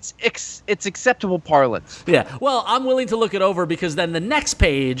 It's acceptable parlance. Yeah. Well, I'm willing to look it over because then the next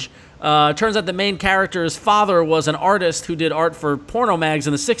page turns out the main character's father was an artist who did art for porno mags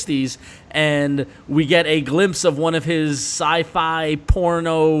in the 60s, and we get a glimpse of one of his sci-fi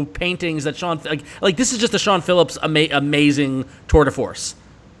porno paintings that Sean like this is just a Sean Phillips amazing tour de force.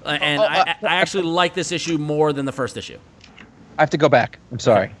 And I actually like this issue more than the first issue. I have to go back. I'm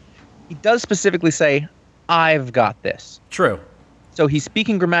sorry. Okay. He does specifically say, "I've got this." True. So he's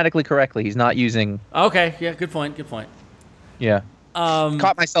speaking grammatically correctly. He's not using... Okay, yeah, good point. Yeah.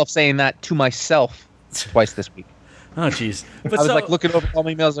 Caught myself saying that to myself twice this week. Oh, jeez. I was looking over all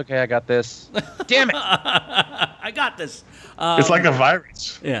my emails. Okay, I got this. Damn it. I got this. It's like a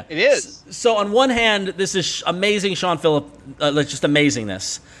virus. Yeah. It is. So on one hand, this is amazing Sean Phillips, just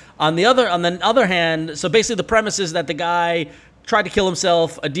amazingness. On the other hand, so basically the premise is that the guy tried to kill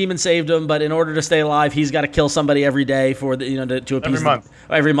himself. A demon saved him, but in order to stay alive, he's got to kill somebody every day to appease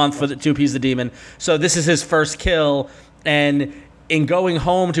every month to appease the demon. So this is his first kill, and in going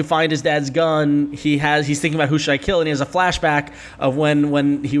home to find his dad's gun, he's thinking about who should I kill, and he has a flashback of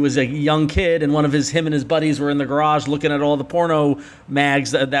when he was a young kid, and him and his buddies were in the garage looking at all the porno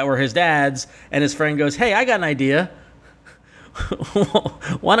mags that were his dad's, and his friend goes, "Hey, I got an idea.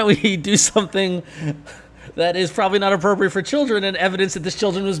 Why don't we do something that is probably not appropriate for children and evidence that this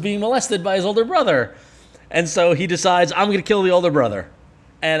children was being molested by his older brother?" And so he decides, I'm going to kill the older brother.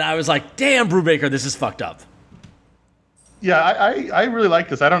 And I was like, damn, Brubaker, this is fucked up. Yeah, I really like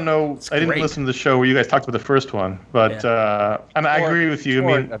this. I don't know. I didn't great. listen to the show where you guys talked about the first one, but and I agree with you.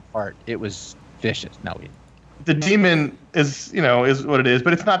 I mean, apart, it was vicious. No, the demon is what it is,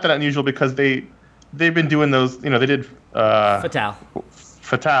 but it's not that unusual because they've been doing those. They did Fatale,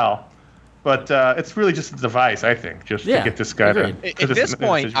 but it's really just a device, I think, just to get this guy to. At this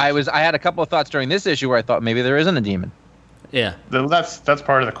point, I had a couple of thoughts during this issue where I thought maybe there isn't a demon. Yeah, that's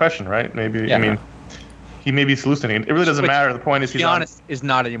part of the question, right? Maybe. Yeah. I mean, he may be hallucinating. It really doesn't matter. The point is, to be honest, is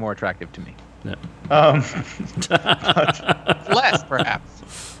not any more attractive to me. No. Less,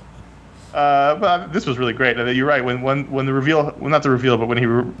 perhaps. But this was really great. You're right. When the reveal, well, not the reveal, but when he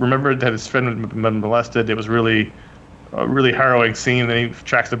remembered that his friend had been molested, it was really a really harrowing scene. Then he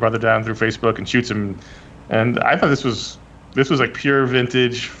tracks the brother down through Facebook and shoots him. And I thought this was like pure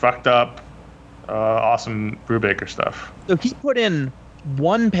vintage, fucked up, awesome Brubaker stuff. So he put in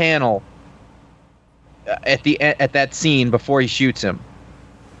one panel at that scene before he shoots him,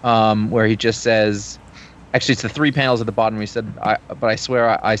 where he just says, actually it's the 3 panels at the bottom where he said, but I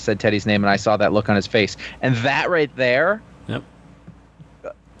swear I said Teddy's name and I saw that look on his face. And that right there, yep,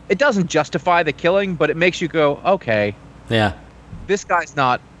 it doesn't justify the killing, but it makes you go, okay, yeah, this guy's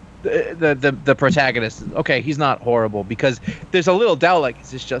not the protagonist. Okay, he's not horrible, because there's a little doubt, like, is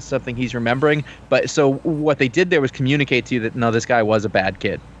this just something he's remembering? But so what they did there was communicate to you that no, this guy was a bad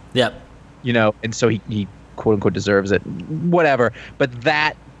kid. Yep. And so he quote unquote deserves it, whatever. But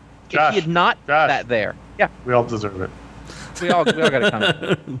that, Josh, if he had not that there, yeah, we all deserve it. we all got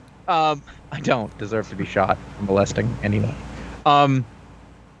to come. I don't deserve to be shot for molesting anyone.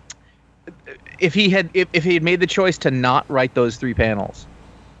 If he had made the choice to not write those 3 panels,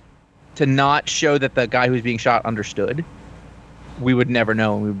 to not show that the guy who was being shot understood, we would never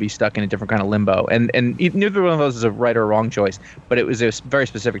know, and we would be stuck in a different kind of limbo. And neither one of those is a right or wrong choice, but it was a very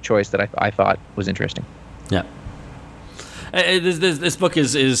specific choice that I thought was interesting. Yeah. This book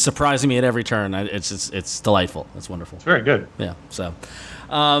is surprising me at every turn. It's delightful. It's wonderful. It's very good. Yeah. So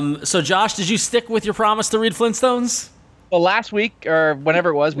Josh, did you stick with your promise to read Flintstones? Well, last week or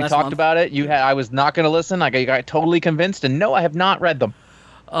whenever it was, we talked about it. I was not going to listen. I got totally convinced, and no, I have not read them.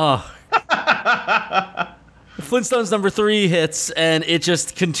 Oh. Flintstones number 3 hits, and it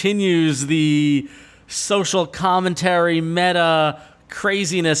just continues the social commentary, meta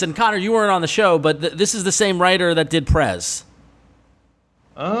craziness. And Connor, you weren't on the show, but this is the same writer that did Prez.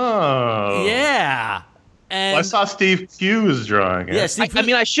 Oh. Yeah. And I saw Steve Hughes drawing it. Yeah,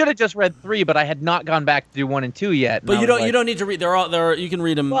 I should have just read 3, but I had not gone back to do 1 and 2 yet. But you don't need to read. You can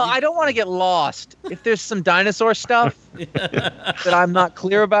read them. Well, I don't want to get lost. If there's some dinosaur stuff that I'm not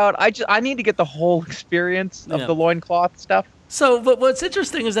clear about, I need to get the whole experience of the loincloth stuff. So, but what's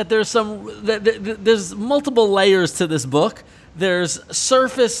interesting is that there's multiple layers to this book. There's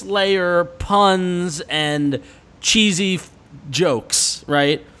surface layer puns and cheesy jokes,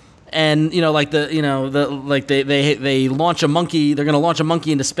 right? And they launch a monkey. They're going to launch a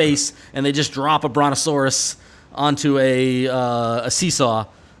monkey into space, and they just drop a brontosaurus onto a seesaw.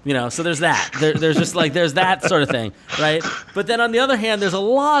 So there's that. There's just there's that sort of thing, right? But then on the other hand, there's a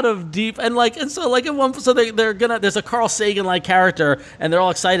lot of deep there's a Carl Sagan like character, and they're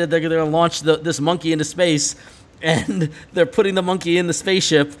all excited. They're gonna launch this monkey into space, and they're putting the monkey in the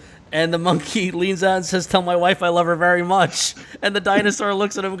spaceship. And the monkey leans out and says, "Tell my wife I love her very much." And the dinosaur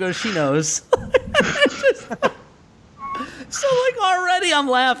looks at him and goes, "She knows." So already I'm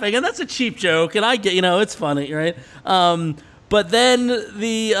laughing, and that's a cheap joke, and I get, it's funny, right? But then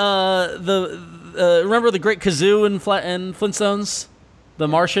remember the Great Kazoo in Flintstones, the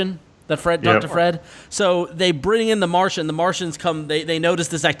Martian, Dr. Fred. So they bring in the Martian. The Martians come. They notice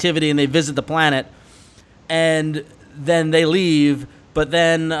this activity and they visit the planet, and then they leave. But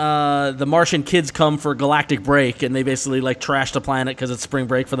then the Martian kids come for galactic break, and they basically trash the planet because it's spring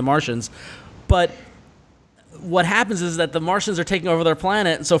break for the Martians. But what happens is that the Martians are taking over their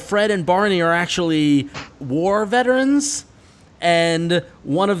planet, and so Fred and Barney are actually war veterans, and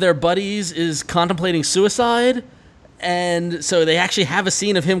one of their buddies is contemplating suicide, and so they actually have a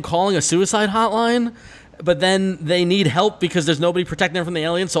scene of him calling a suicide hotline. but then they need help because there's nobody protecting them from the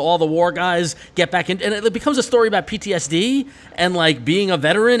aliens. So all the war guys get back in, and it becomes a story about PTSD and like being a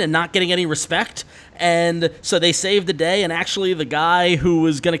veteran and not getting any respect. And so they save the day, and actually the guy who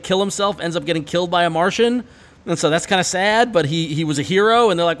was going to kill himself ends up getting killed by a Martian. And so that's kind of sad, but he was a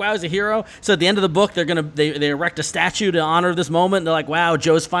hero, and they're like, wow, he's a hero. So at the end of the book, they erect a statue to honor this moment. And they're like, wow,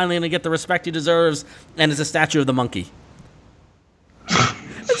 Joe's finally going to get the respect he deserves, and it's a statue of the monkey.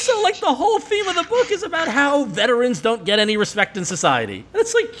 And so, like, the whole theme of the book is about how veterans don't get any respect in society. And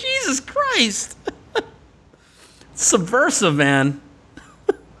it's like, Jesus Christ. It's subversive, man.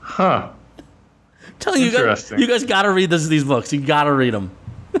 Huh. I'm telling you, you guys got to read these books. You got to read them.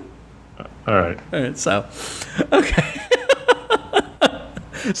 All right. So, okay.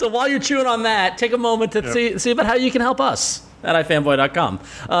 So while you're chewing on that, take a moment to see about how you can help us at ifanboy.com.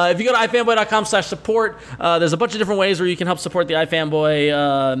 If you go to ifanboy.com/support, there's a bunch of different ways where you can help support the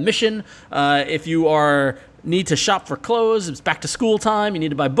iFanboy mission. If you need to shop for clothes, it's back to school time, you need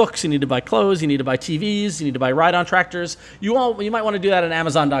to buy books, you need to buy clothes, you need to buy TVs, you need to buy ride-on tractors, you might want to do that at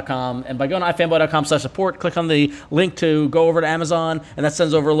Amazon.com, and by going to ifanboy.com/support, click on the link to go over to Amazon, and that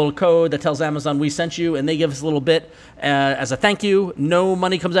sends over a little code that tells Amazon we sent you, and they give us a little bit as a thank you. No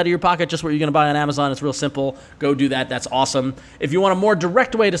money comes out of your pocket, just what you're going to buy on Amazon. It's real simple. Go do that. That's awesome. If you want a more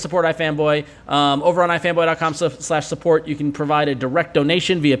direct way to support iFanboy, over on ifanboy.com/support, you can provide a direct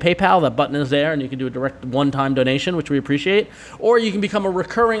donation via PayPal. That button is there, and you can do a direct one-time donation, which we appreciate. Or you can become a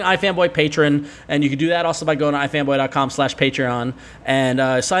recurring iFanboy patron, and you can do that also by going to ifanboy.com/Patreon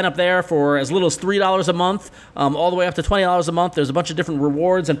and sign up there for as little as $3 a month, all the way up to $20 a month. There's a bunch of different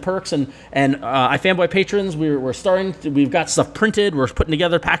rewards and perks, and iFanboy patrons, we've got stuff printed. We're putting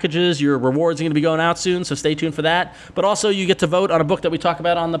together packages. Your rewards are going to be going out soon, so stay tuned for that. But also, you get to vote on a book that we talk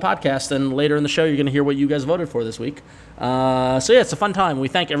about on the podcast, and later in the show, you're going to hear what you guys voted for this week. So yeah, it's a fun time. We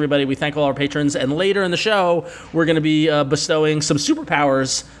thank everybody. We thank all our patrons. And later in the show, we're going to be bestowing some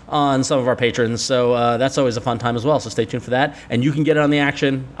superpowers on some of our patrons. So that's always a fun time as well. So stay tuned for that. And you can get it on the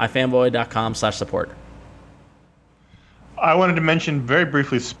action, ifanboy.com/support. I wanted to mention very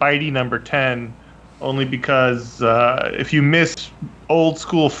briefly Spidey number 10, only because if you miss old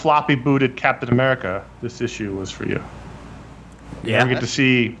school floppy booted Captain America, this issue was for you. You never get to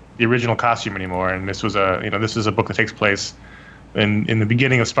see the original costume anymore, and this is a book that takes place in the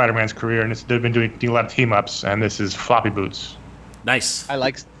beginning of Spider-Man's career, and they've been doing a lot of team ups, and this is floppy boots. Nice.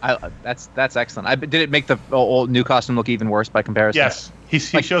 That's excellent. Did it make the old new costume look even worse by comparison? Yes, he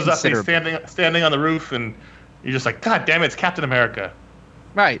shows up, and he's standing on the roof, and you're just like, God damn it, it's Captain America.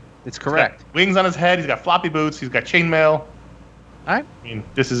 Right, it's correct. He's got wings on his head. He's got floppy boots. He's got chainmail. All right. I mean,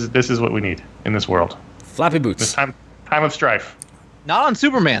 this is what we need in this world. Floppy boots. This time of strife. Not on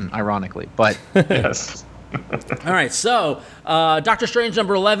Superman, ironically, but Yes. All right, so Doctor Strange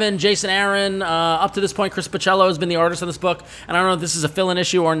number 11, Jason Aaron. Up to this point, Chris Pacello has been the artist of this book, and I don't know if this is a fill-in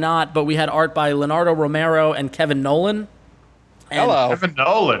issue or not, but we had art by Leonardo Romero and Kevin Nolan. hello. Kevin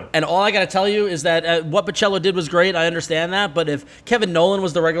Nolan. And all I got to tell you is that what Pacello did was great. I understand that, but if Kevin Nolan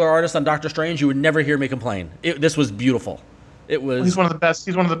was the regular artist on Doctor Strange, you would never hear me complain. This was beautiful. It was. He's one of the best.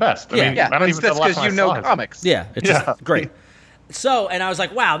 He's one of the best. I mean, I don't even know the last that's because time I you know saw him. comics. Yeah, it's just great. So, and I was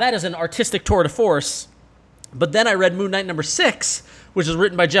like, wow, that is an artistic tour de force. But then I read Moon Knight number 6, which is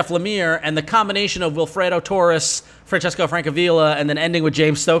written by Jeff Lemire, and the combination of Wilfredo Torres, Francesco Francavilla, and then ending with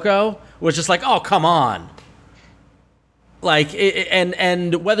James Stocco was just like, oh, come on. Like,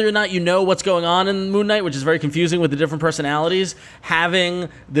 and whether or not you know what's going on in Moon Knight, which is very confusing with the different personalities, having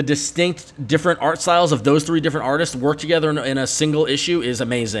the distinct different art styles of those 3 different artists work together in a single issue is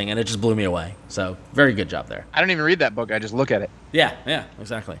amazing, and it just blew me away. So, very good job there. I don't even read that book. I just look at it. Yeah,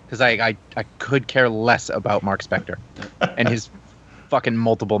 exactly. Because I could care less about Mark Spector and his fucking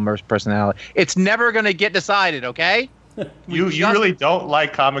multiple personality. It's never going to get decided, okay? You really don't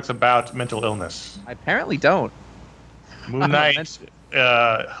like comics about mental illness. I apparently don't. Moon Knight,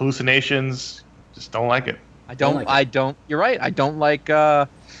 hallucinations, just don't like it. I don't. You're right. I don't like a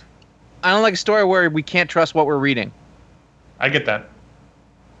story where we can't trust what we're reading. I get that.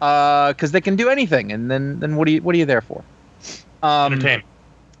 Because they can do anything, and then what are you there for? Entertain.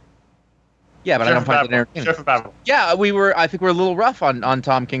 Yeah, but I don't find it entertaining. Sheriff of Babylon. Yeah, I think we're a little rough on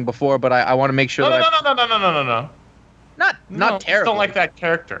Tom King before, but I want to make sure No. Not terrible. I don't like that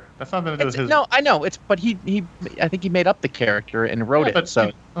character. That's nothing to do with his. No, I know. But I think he made up the character and wrote it. But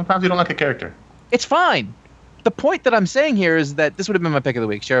so sometimes you don't like a character. It's fine. The point that I'm saying here is that this would have been my pick of the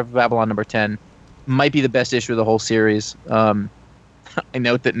week. Sheriff of Babylon number 10 might be the best issue of the whole series. I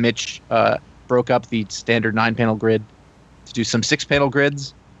note that Mitch broke up the standard 9-panel grid to do some 6-panel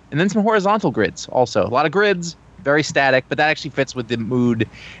grids and then some horizontal grids also. A lot of grids, very static, but that actually fits with the mood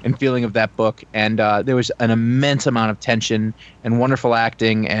and feeling of that book. And there was an immense amount of tension and wonderful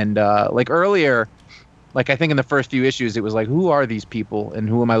acting. And like earlier, like I think in the first few issues, it was like, who are these people and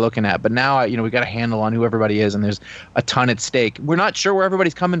who am I looking at? But now, we got a handle on who everybody is, and there's a ton at stake. We're not sure where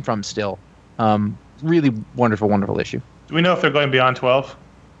everybody's coming from still. Really wonderful, wonderful issue. Do we know if they're going beyond 12?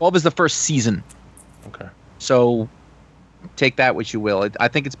 12 is the first season. Okay. So take that which you will. I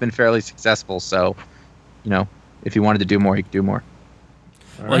think it's been fairly successful. So, if he wanted to do more, he could do more.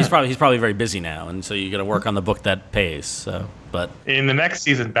 Well, he's probably very busy now, and so you got to work on the book that pays. So, but in the next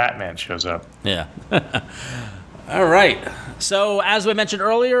season, Batman shows up. Yeah. All right. So, as we mentioned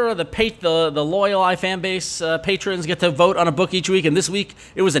earlier, the loyal iFan base patrons get to vote on a book each week, and this week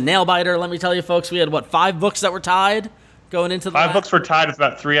it was a nail biter. Let me tell you, folks, we had 5 books that were tied going into the 5 books were tied with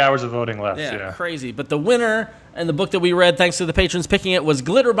about 3 hours of voting left. Yeah, crazy. But the winner and the book that we read, thanks to the patrons picking it, was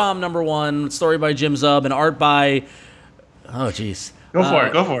Glitter Bomb #1, story by Jim Zub and art by, oh jeez. Go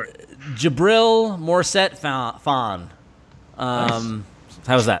for it. Jabril Morset Fan. Nice.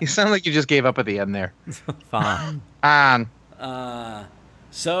 How was that? You sound like you just gave up at the end there. Fan.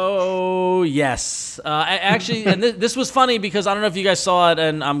 So yes, actually, and this was funny because I don't know if you guys saw it,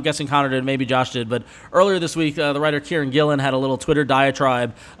 and I'm guessing Conor did, maybe Josh did, but earlier this week, the writer Kieran Gillen had a little Twitter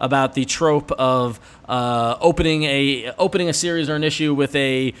diatribe about the trope of opening a series or an issue with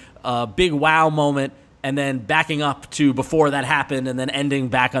a big wow moment, and then backing up to before that happened, and then ending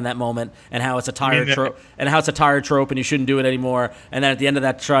back on that moment, and how it's a tired trope, and you shouldn't do it anymore. And then at the end of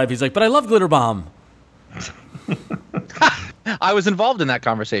that tribe, he's like, "But I love Glitter Bomb." I was involved in that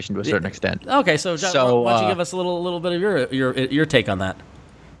conversation to a certain extent. Okay, so why don't you give us a little bit of your take on that?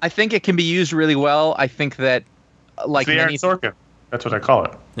 I think it can be used really well. I think that, like it's the Aaron Sorkin. That's what I call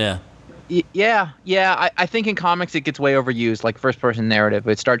it. Yeah. Yeah. I think in comics it gets way overused, like first-person narrative.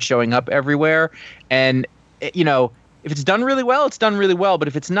 It starts showing up everywhere, and if it's done really well, it's done really well. But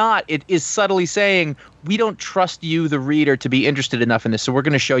if it's not, it is subtly saying, we don't trust you, the reader, to be interested enough in this, so we're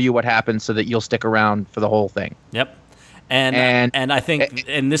going to show you what happens so that you'll stick around for the whole thing. Yep. And I think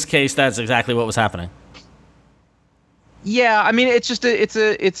in this case, that's exactly what was happening. Yeah, I mean, it's just it's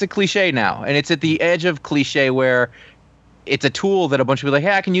a cliche now, and it's at the edge of cliche where it's a tool that a bunch of people are like,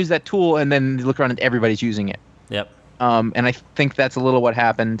 hey, I can use that tool, and then you look around and everybody's using it. Yep. And I think that's a little what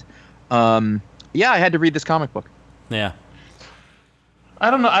happened. Yeah, I had to read this comic book. Yeah. I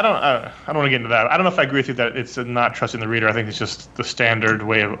don't know. I don't want to get into that. I don't know if I agree with you that it's not trusting the reader. I think it's just the standard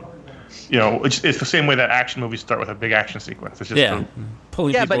way of, it's the same way that action movies start with a big action sequence. It's just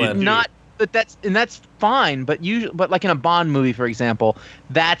pulling people in. But that's fine. But like in a Bond movie, for example,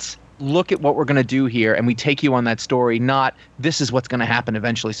 that's look at what we're going to do here, and we take you on that story. Not this is what's going to happen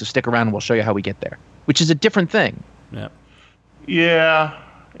eventually. So stick around, and we'll show you how we get there. Which is a different thing. Yeah.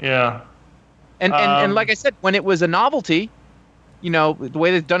 Yeah. And like I said, when it was a novelty, the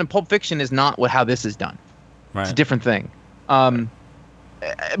way it's done in Pulp Fiction is not how this is done. Right. It's a different thing.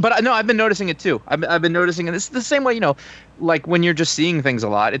 But no, I've been noticing it too. I've been noticing, and it's the same way, like when you're just seeing things a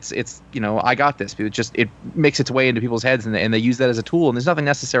lot. It's I got this. It makes its way into people's heads, and they use that as a tool. And there's nothing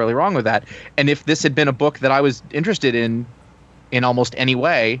necessarily wrong with that. And if this had been a book that I was interested in almost any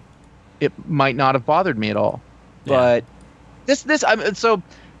way, it might not have bothered me at all. Yeah. But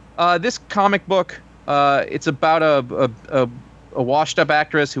this comic book, it's about a washed-up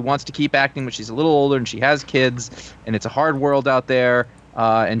actress who wants to keep acting, but she's a little older and she has kids, and it's a hard world out there.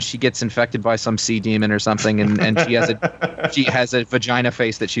 And she gets infected by some sea demon or something, and she has a vagina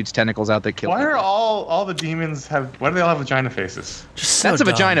face that shoots tentacles out that kill. Why people. are all the demons why do they all have vagina faces? That's a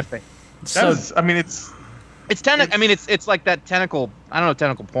vagina face. It's It's like that tentacle. I don't know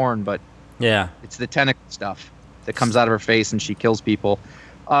tentacle porn, but yeah, it's the tentacle stuff that comes out of her face and she kills people.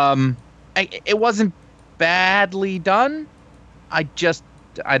 It wasn't badly done. I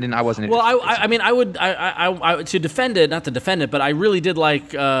wasn't. Well, I to defend it, not to defend it, but I really did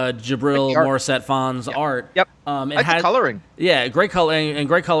like Jabril Morset Fan's art. Yep. It had coloring. Yeah, great coloring and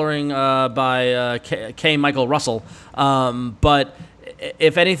great coloring by K. Michael Russell. But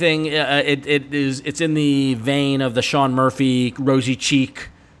if anything, it's in the vein of the Sean Murphy rosy cheek,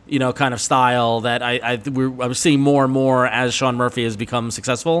 kind of style that I was seeing more and more as Sean Murphy has become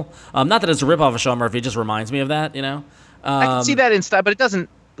successful. Not that it's a ripoff of Sean Murphy, it just reminds me of that, I can see that in style, but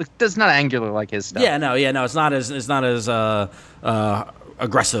it's not angular like his stuff. Yeah, no, it's not as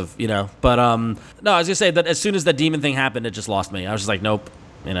aggressive, But no, I was gonna say that as soon as that demon thing happened, it just lost me. I was just like, nope,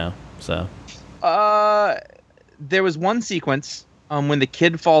 So. There was one sequence when the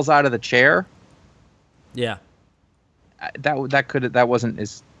kid falls out of the chair. Yeah. That wasn't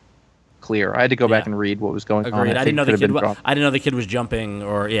as clear. I had to go back Yeah. and read what was going on. Agreed. I didn't know think the it could kid. have been I didn't know the kid was jumping,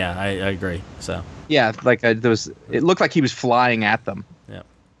 or yeah, I agree. So Yeah, like there was. It looked like he was flying at them. yeah,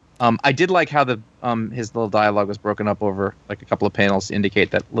 I did like how the his little dialogue was broken up over like a couple of panels to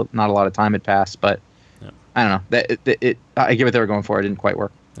indicate that not a lot of time had passed. But I don't know. I get what they were going for. It didn't quite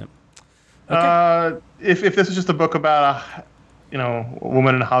work. If this is just a book about a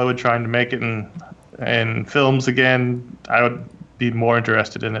woman in Hollywood trying to make it in films again, I would be more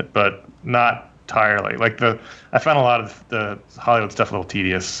interested in it, but not entirely. I found a lot of the Hollywood stuff a little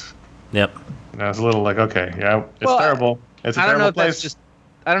tedious. yep. It's a little like, okay, yeah, it's terrible. It's a terrible place.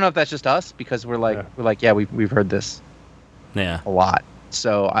 I don't know if that's just us because we've heard this Yeah. a lot.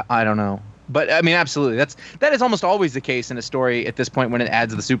 So I don't know. But I mean, absolutely, that is almost always the case in a story at this point when it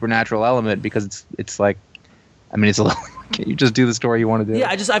adds the supernatural element, because it's like, I mean, it's a little. Can you just do the story you want to do? Yeah,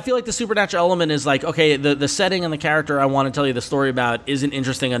 I feel like the supernatural element is like, okay, the setting and the character I want to tell you the story about isn't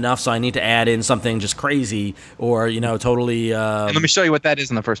interesting enough, so I need to add in something just crazy or totally. And let me show you what that is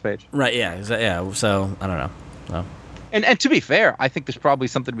on the first page. Right? Yeah. So I don't know. So. And to be fair, I think there's probably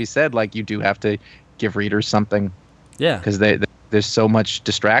something to be said. Like, you do have to give readers something. Yeah. Because there's so much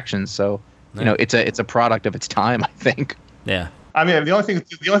distraction. So it's a product of its time, I think. Yeah. I mean, the only thing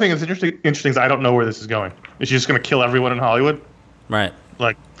that's interesting is I don't know where this is going. Is she just going to kill everyone in Hollywood? Right.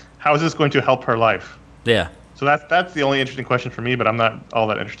 Like, how is this going to help her life? Yeah. So that's the only interesting question for me, but I'm not all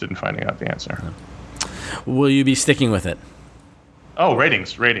that interested in finding out the answer. Will you be sticking with it? Oh,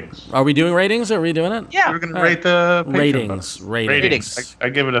 ratings. Are we doing ratings? Or are we doing it? Yeah. We're going to rate the Patreon books. Ratings. I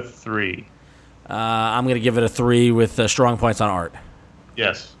give it a 3. I'm going to give it a 3 with strong points on art.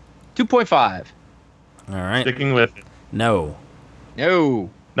 Yes. 2.5. All right. Sticking with it. No. No.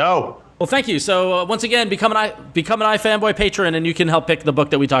 Well, thank you. So once again, become an iFanboy patron, and you can help pick the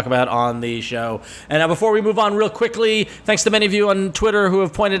book that we talk about on the show. And now, before we move on real quickly, thanks to many of you on Twitter who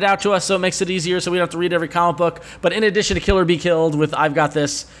have pointed out to us, so it makes it easier, so we don't have to read every comic book. But in addition to Kill or Be Killed with I've Got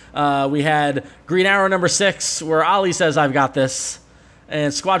This, we had Green Arrow number 6, where Ollie says I've got this,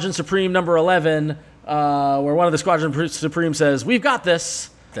 and Squadron Supreme number 11, where one of the Squadron Supreme says we've got this.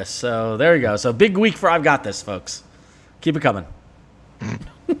 So there you go. So big week for I've Got This, folks. Keep it coming.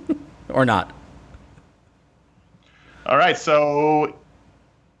 Or not. All right, so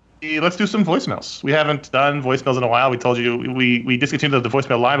let's do some voicemails. We haven't done voicemails in a while. We told you we discontinued the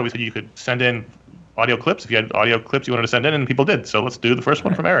voicemail line, but we said you could send in audio clips if you had audio clips you wanted to send in, and people did. So let's do the first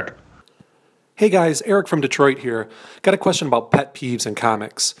one from Eric. Hey guys, Eric from Detroit here. Got a question about pet peeves in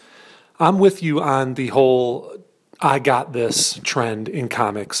comics. I'm with you on the whole I got this trend in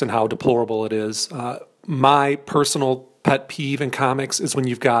comics and how deplorable it is. My personal pet peeve in comics is when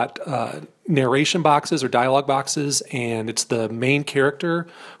you've got narration boxes or dialogue boxes, and it's the main character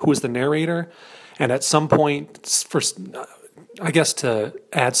who is the narrator, and at some point, I guess to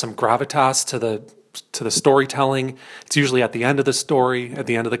add some gravitas to the storytelling, it's usually at the end of the story, at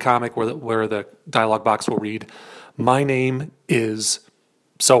the end of the comic, where the dialogue box will read, "My name is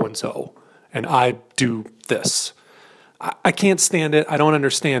so and so, and I do this." I can't stand it. I don't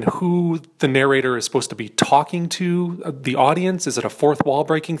understand who the narrator is supposed to be talking to. The audience? Is it a fourth wall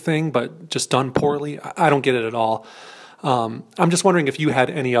breaking thing, but just done poorly? I don't get it at all. I'm just wondering if you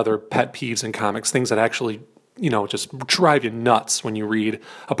had any other pet peeves in comics, things that actually, just drive you nuts when you read,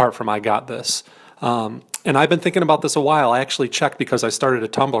 apart from I Got This. And I've been thinking about this a while. I actually checked because I started a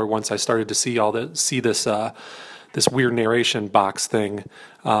Tumblr once I started to see this weird narration box thing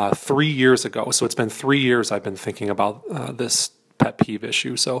 3 years ago. So it's been 3 years I've been thinking about this pet peeve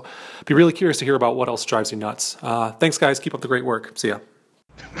issue. So I'd be really curious to hear about what else drives you nuts. Thanks, guys. Keep up the great work. See ya.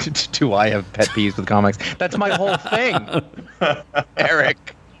 Do I have pet peeves with comics? That's my whole thing,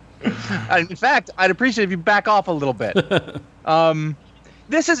 Eric. In fact, I'd appreciate if you back off a little bit.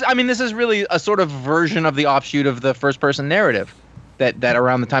 This is really a sort of version of the offshoot of the first-person narrative that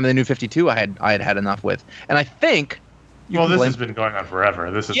around the time of the New 52 I had enough with. And I think this has been going on forever.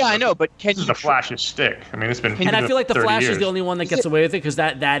 I know, but this is the Flash's stick. I mean, it's been. And I feel like the Flash years. is the only one that gets away with it because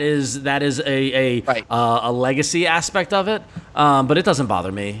that is a legacy aspect of it. But it doesn't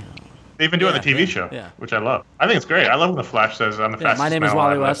bother me. They've been doing the TV show, which I love. I think it's great. I love when the Flash says, "I'm the fastest." My name is man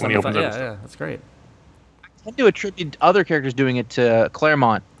Wally alive," West. when he opens up. Yeah, that's great. I tend to attribute other characters doing it to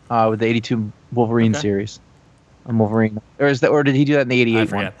Claremont with the 82 Wolverine series. Wolverine, or did he do that in the 88 I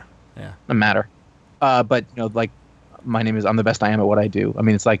forget. one? Yeah, doesn't matter. But my name is I'm the best I am at what I do. I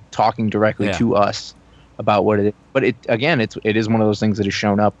mean, it's like talking directly to us about what it is. But it is one of those things that has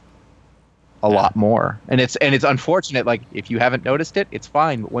shown up a lot more, and it's unfortunate. Like, if you haven't noticed it, it's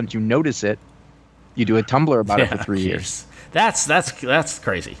fine. But once you notice it, you do a Tumblr about it for 3 years. That's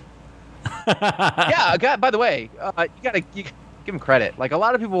crazy. Yeah. By the way, give him credit. Like a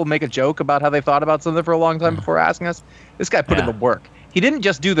lot of people will make a joke about how they've thought about something for a long time before asking us. This guy put in the work. He didn't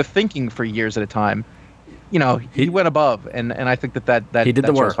just do the thinking for years at a time. You know, he went above, and I think that he did that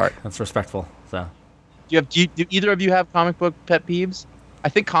the shows work. heart. That's respectful. So, do either of you have comic book pet peeves? I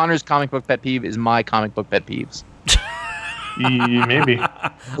think Connor's comic book pet peeve is my comic book pet peeves. Maybe.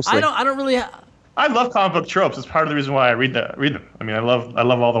 I don't really. I love comic book tropes. It's part of the reason why I read them. I mean, I love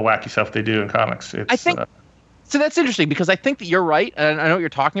all the wacky stuff they do in comics. I think so. That's interesting because I think that you're right, and I know what you're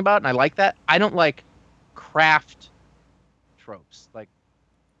talking about, and I like that. I don't like craft tropes, like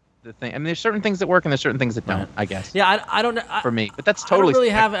the thing. I mean, there's certain things that work, and there's certain things that don't. I guess. Yeah, I don't know. For me, but that's totally. I don't really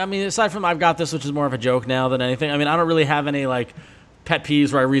have. I mean, aside from I've got this, which is more of a joke now than anything. I mean, I don't really have any like pet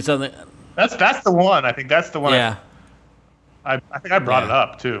peeves where I read something. That's the one. I think that's the one. Yeah. I think I brought it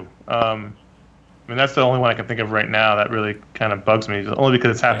up too. I mean, that's the only one I can think of right now that really kind of bugs me, only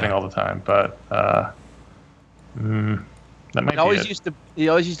because it's happening all the time. But that might be it. He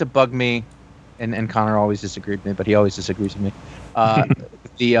always used to bug me, and Connor always disagreed with me, but he always disagrees with me.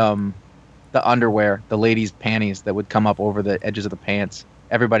 The underwear, the ladies' panties that would come up over the edges of the pants.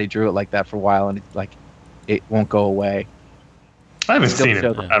 Everybody drew it like that for a while, and it won't go away. I haven't seen it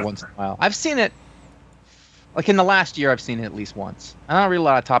once in a while. I've seen it. Like in the last year, I've seen it at least once. I don't read a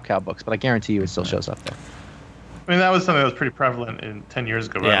lot of Top Cow books, but I guarantee you it still shows up there. I mean, that was something that was pretty prevalent 10 years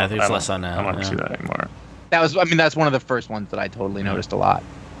ago. Yeah, I think it's less on now. I don't see that anymore. That's one of the first ones that I totally noticed a lot.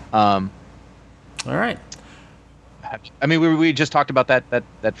 All right. I mean, we just talked about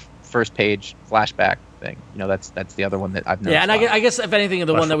that first page flashback thing. You know, that's the other one that I've noticed. Yeah, and I guess if anything,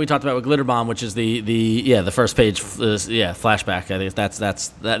 the one that we talked about with Glitter Bomb, which is the first page, flashback. I think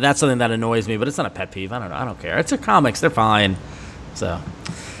that's something that annoys me, but it's not a pet peeve. I don't care. It's a comics; they're fine. So,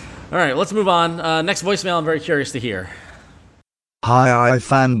 all right, let's move on. Next voicemail, I'm very curious to hear. Hi,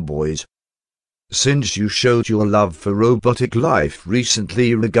 fanboys. Since you showed your love for robotic life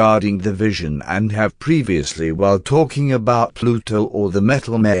recently regarding the Vision and have previously while talking about Pluto or the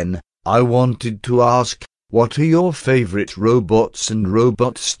Metal Men, I wanted to ask, what are your favorite robots and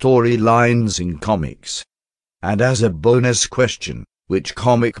robot storylines in comics? And as a bonus question, which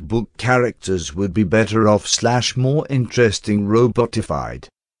comic book characters would be better off / more interesting robotified?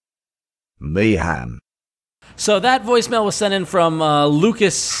 Mayhem. So that voicemail was sent in from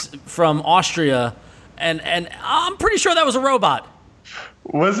Lucas from Austria, and I'm pretty sure that was a robot.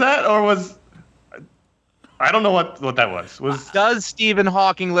 Was that, or was... I don't know what that was. Does Stephen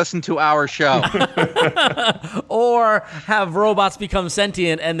Hawking listen to our show? Or have robots become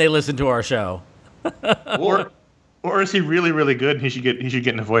sentient and they listen to our show? or is he really, really good and he should get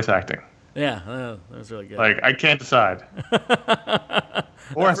into voice acting? Yeah, that was really good. Like, I can't decide.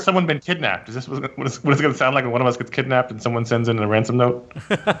 Or has someone been kidnapped? Is this what it's going to sound like when one of us gets kidnapped and someone sends in a ransom note?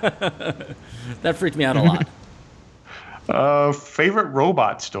 That freaked me out a lot. Favorite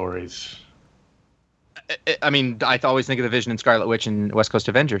robot stories? I mean, I always think of the Vision and Scarlet Witch and West Coast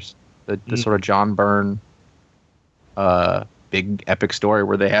Avengers. The sort of John Byrne big epic story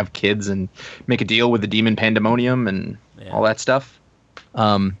where they have kids and make a deal with the demon pandemonium and all that stuff.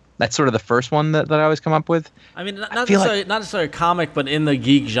 That's sort of the first one that I always come up with. I mean, not necessarily a comic, but in the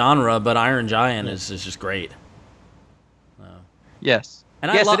geek genre. But Iron Giant is just great. Yes,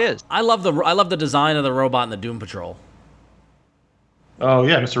 and it is. I love the design of the robot in the Doom Patrol. Oh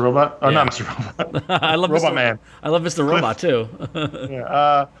yeah, Mr. Robot. Oh, yeah. not Mr. Robot. I love Robot Man. I love Mr. Robot too.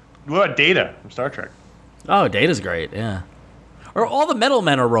 Yeah. What about Data from Star Trek? Oh, Data's great. Yeah. Or all the Metal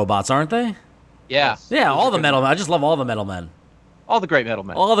Men are robots, aren't they? Yeah. Yeah, all the Metal Men. I just love all the Metal Men. All the great Metal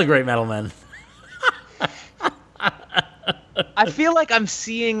Men. All the great Metal Men. I feel like I'm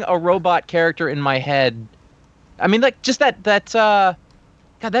seeing a robot character in my head. I mean, like just that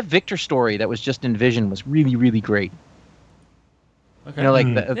that Victor story that was just in Vision was really, really great. Okay. You know,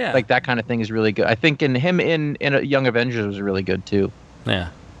 like that kind of thing is really good. I think in Young Avengers was really good too. Yeah.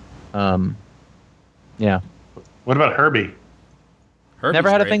 Yeah. What about Herbie? Herbie's never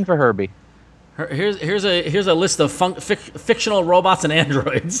had a thing for Herbie. Here's a list of fictional robots and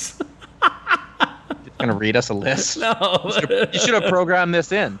androids. Gonna read us a list? No. You should have programmed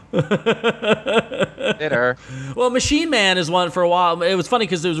this in. Did her. Well, Machine Man is one for a while. It was funny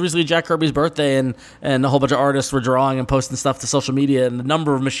because it was recently Jack Kirby's birthday, and a whole bunch of artists were drawing and posting stuff to social media. And the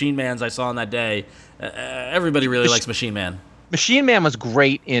number of Machine Mans I saw on that day, everybody really likes Machine Man. Machine Man was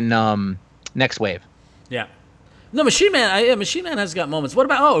great in Next Wave. Yeah. No, Machine Man. Machine Man has got moments. What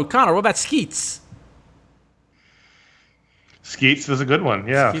about Connor? What about Skeets? Skeets was a good one,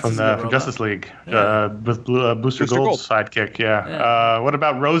 yeah, Skeets from Justice League, with Booster Gold's sidekick, yeah. What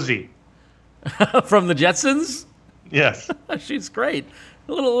about Rosie? From the Jetsons? Yes. She's great.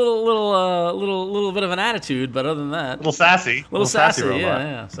 little bit of an attitude, but other than that, A little sassy. little sassy, robot.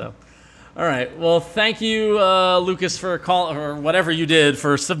 yeah. So, all right. Well, thank you, Lucas, for or whatever you did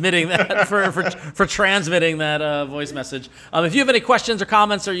for submitting that for transmitting that voice message. If you have any questions or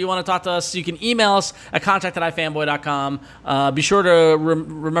comments, or you want to talk to us, you can email us at contact@ifanboy.com. Be sure to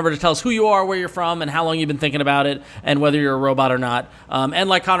remember to tell us who you are, where you're from, and how long you've been thinking about it, and whether you're a robot or not. And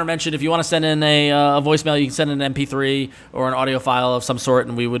like Conor mentioned, if you want to send in a voicemail, you can send in an MP3 or an audio file of some sort,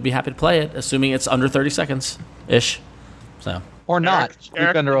 and we would be happy to play it, assuming it's under 30 seconds ish. So. Or not. Eric-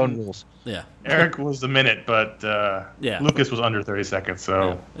 We've under our own rules. Yeah. Eric was a minute, but Lucas was under 30 seconds.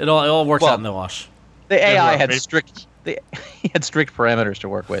 So It all works out in the wash. The AI had maybe- strict parameters to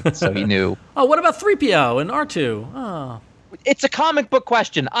work with, so he knew. Oh, what about 3PO and R2? Oh, It's a comic book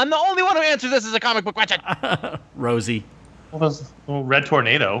question. I'm the only one who answers this as a comic book question. Rosie. well, Red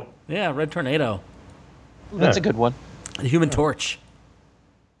Tornado. Yeah, Red Tornado. That's a good one. The Human Torch.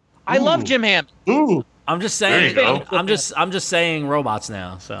 I love Jim Hammond. Ooh. I'm just There you saying. go. I'm just saying robots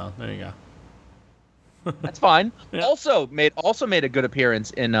now. So there you go. That's fine. Yeah. Also made a good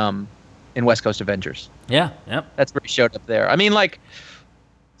appearance in West Coast Avengers. Yeah. Yep. That's where he showed up there. I mean, like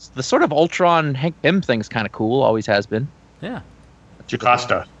the sort of Ultron Hank Pym thing's kind of cool. Always has been. Yeah.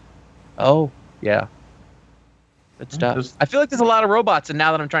 Jocasta. Oh yeah. Good stuff. There's- I feel like there's a lot of robots, and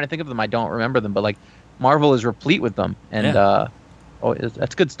now that I'm trying to think of them, I don't remember them. But like, Marvel is replete with them, and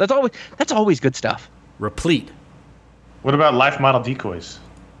that's good. That's always good stuff. Replete. What about life model decoys?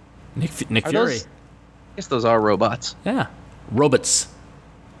 Nick Are Fury. those- I guess those are robots. Yeah. Robots.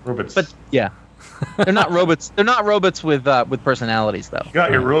 Robots. But yeah, they're not robots. They're not robots with personalities, though. You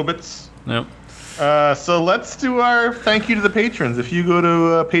got your robots. Nope. So let's do our thank you to the patrons. If you go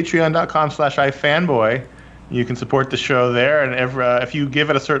to patreon.com/ifanboy, you can support the show there. And if you give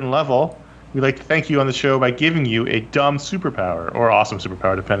at a certain level, we'd like to thank you on the show by giving you a dumb superpower or awesome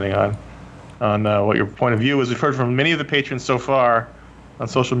superpower, depending on what your point of view is. We've heard from many of the patrons so far on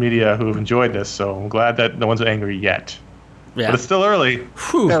social media who have enjoyed this, so I'm glad that no one's angry yet. Yeah. But it's still early.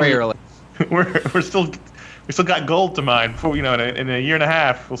 Whew. Very early. we still got gold to mine. Before in a year and a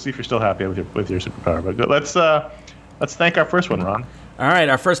half, we'll see if you're still happy with your superpower. But let's thank our first one, Ron. All right.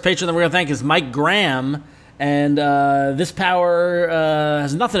 Our first patron that we're gonna thank is Mike Graham, and this power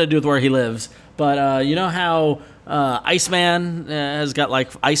has nothing to do with where he lives. But you know how Iceman has got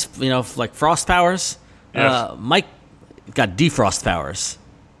like ice, like frost powers. Yes. Mike got defrost powers.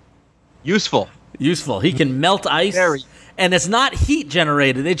 Useful. Useful. He can melt ice, Very. and it's not heat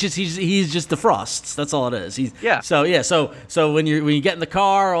generated. It's just he's just defrosts. That's all it is. So when you get in the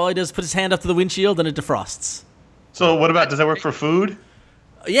car, all he does is put his hand up to the windshield, and it defrosts. So what about, does that work for food?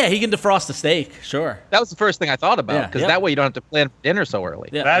 Yeah, he can defrost a steak. Sure. That was the first thing I thought about, Yeah, because yep. that way you don't have to plan dinner so early.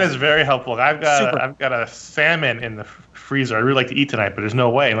 Yeah. That is very helpful. I've Super. got a salmon in the freezer. I'd really like to eat tonight, but there's no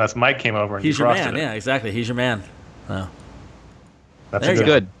way unless Mike came over and He's your defrosted man. it. Yeah, exactly. He's your man. Oh. That's There a you good.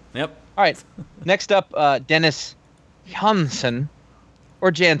 go. Good. Yep. All right. Next up, Dennis Janssen,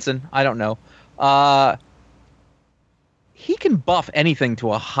 or Jansen, I don't know. He can buff anything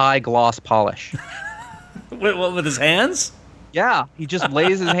to a high gloss polish. With his hands? Yeah, he just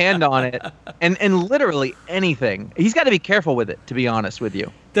lays his hand on it, and literally anything. He's got to be careful with it, to be honest with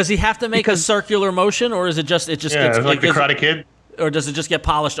you. Does he have to make a Because- circular motion, or is it just Yeah, gets it's like the Karate Kid. or does it just get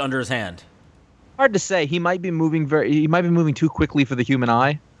polished under his hand? Hard to say. He might be moving too quickly for the human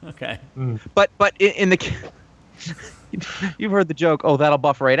eye. Okay. But in the you've heard the joke. Oh, that'll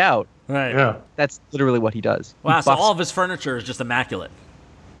buff right out. Right. Yeah. That's literally what he does. He Wow. So buffs- all of his furniture is just immaculate.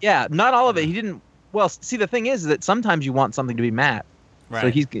 Yeah, not all of it. He didn't. Well, see, the thing is that sometimes you want something to be matte. Right. So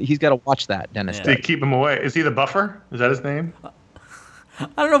he's got to watch that, Dennis. Yeah. To keep him away. Is he the buffer? Is that his name? I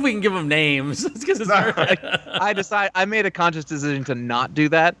don't know if we can give him names. It's 'cause it's I made a conscious decision to not do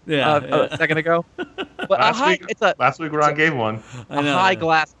that Yeah, a second ago. But Last week Ron gave one. a high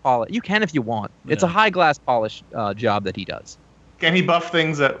glass polish. You can if you want. It's a Yeah. high glass polish job that he does. Can he buff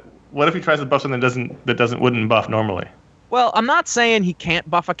things that? What if he tries to buff something that wouldn't buff normally? Well, I'm not saying he can't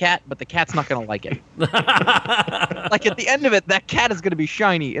buff a cat, but the cat's not going to like it. Like at the end of it, that cat is going to be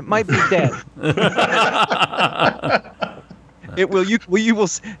shiny. It might be dead. It will. You will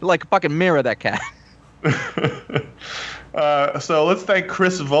like fucking mirror that cat. So let's thank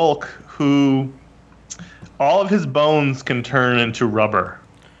Chris Volk, who all of his bones can turn into rubber.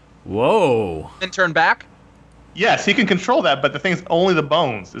 Whoa. And turn back. Yes, he can control that, but the thing is only the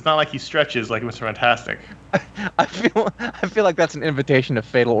bones. It's not like he stretches like Mr. Fantastic. I feel like that's an invitation to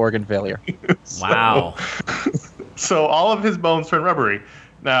fatal organ failure. Wow. So all of his bones turn rubbery.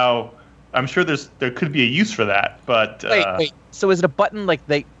 Now, I'm sure there could be a use for that, but Wait. So is it a button like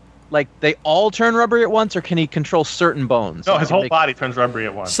like they all turn rubbery at once, or can he control certain bones? No, Like, his can whole make- body turns rubbery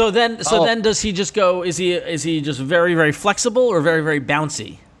at once. So then does he just go? Is he just very very flexible or very very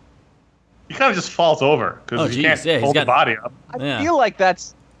bouncy? He kind of just falls over Oh, because he geez, can't yeah, he's hold got- the body up. Yeah. I feel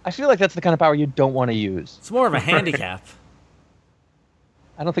like that's the kind of power you don't want to use. It's more of a handicap.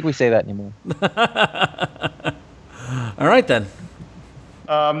 I don't think we say that anymore. All right then.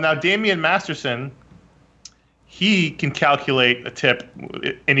 Now, Damian Masterson, he can calculate a tip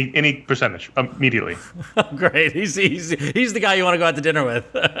any percentage immediately. Great. He's the guy you want to go out to dinner with.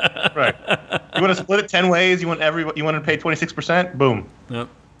 Right. You want to split it 10 ways? You want to pay 26%? Boom. Yep.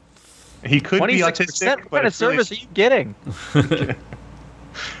 He could be 26%. autistic, What but kind of it's really, service are you getting?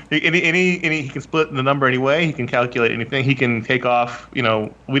 he can split the number any way. He can calculate anything. He can take off. We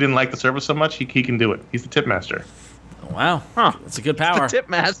didn't like the service so much. He can do it. He's the tip master. Wow. Huh. That's a good power. Tip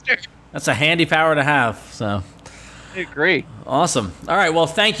master. That's a handy power to have. So. I agree. Awesome. All right. Well,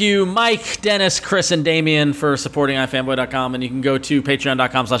 thank you, Mike, Dennis, Chris, and Damien for supporting ifanboy.com. And you can go to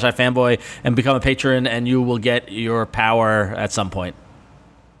patreon.com/ifanboy and become a patron, and you will get your power at some point.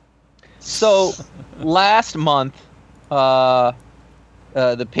 So, last month, the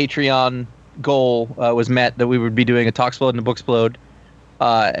Patreon goal was met that we would be doing a Talksplode and a Booksplode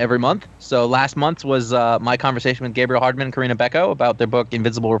every month. So last month was my conversation with Gabriel Hardman and Karina Becco about their book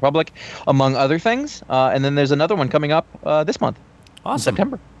Invincible Republic, among other things. And then there's another one coming up this month, in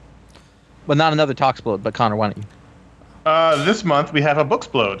September. Well, not another Talksplode, but Conor, why don't you? This month we have a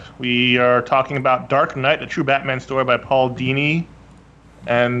Booksplode. We are talking about Dark Knight, a true Batman story by Paul Dini.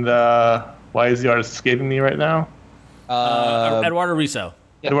 And why is the artist escaping me right now? Eduardo Riso.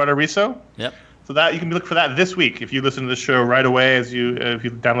 Yep. Eduardo Riso? Yep. So that you can look for that this week. If you listen to the show right away, if you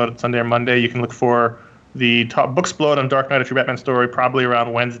download it Sunday or Monday, you can look for the top Booksplode on Dark Knight, a true Batman story, probably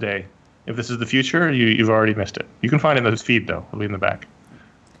around Wednesday. If this is the future, you've already missed it. You can find it in the feed, though. It'll be in the back.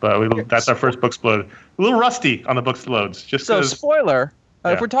 But that's our first Booksplode. A little rusty on the Booksplodes. Just So, spoiler,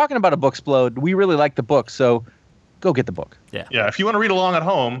 Yeah. if we're talking about a Booksplode, we really like the book, so go get the book. Yeah. Yeah, if you want to read along at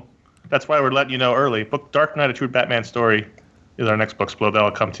home, that's why we're letting you know early. Dark Knight, a true Batman story is our next Booksplode.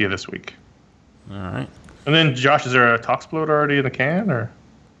 That'll come to you this week. All right. And then, Josh, is there a Talksplode already in the can, or?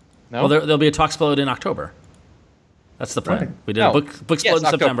 No? Well, there'll be a Talksplode in October. That's the plan. Right. We did Oh. a Booksplode Yes, in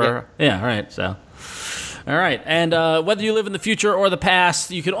October, September. Yeah. All right. So. All right, and whether you live in the future or the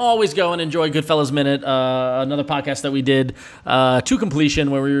past, you can always go and enjoy Goodfellas Minute, another podcast that we did to completion,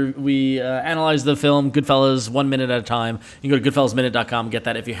 where we analyze the film Goodfellas 1 minute at a time. You can go to goodfellasminute.com, get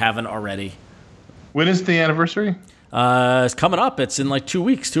that if you haven't already. When is the anniversary? It's coming up. It's in like 2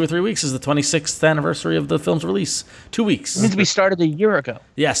 weeks, 2 or 3 weeks is the 26th anniversary of the film's release. 2 weeks. It means we started a year ago.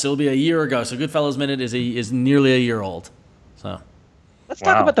 Yes, it'll be a year ago. So Goodfellas Minute is nearly a year old. So Let's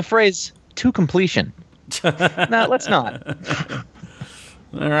talk Wow. about the phrase "to completion." No, let's not.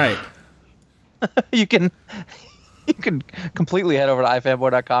 all right. You can completely head over to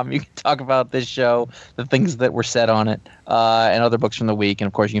ifanboy.com. You can talk about this show, the things that were said on it, and other books from the week. And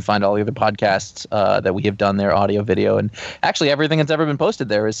of course, you can find all the other podcasts that we have done there, audio, video, and actually everything that's ever been posted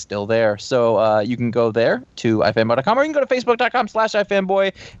there is still there. So you can go there to ifanboy.com, or you can go to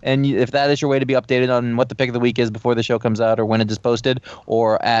facebook.com/ifanboy. And if that is your way to be updated on what the pick of the week is before the show comes out or when it is posted,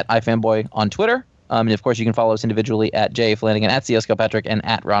 or at ifanboy on Twitter. And of course, you can follow us individually at Jay Flanagan, at CS Kilpatrick, and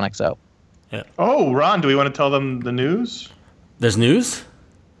at RonXO. Oh, Ron, do we want to tell them the news? There's news?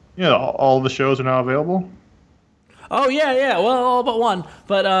 Yeah, all the shows are now available. Oh yeah. Well, all but one.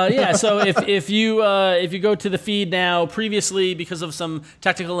 But yeah. So if you go to the feed now, previously because of some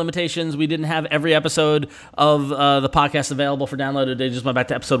technical limitations, we didn't have every episode of the podcast available for download today. Just went back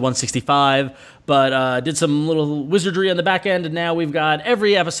to episode 165, but did some little wizardry on the back end, and now we've got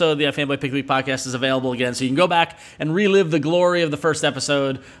every episode of the iFanboy Pick Week podcast is available again. So you can go back and relive the glory of the first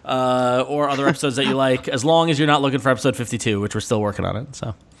episode or other episodes that you like, as long as you're not looking for episode 52, which we're still working on it.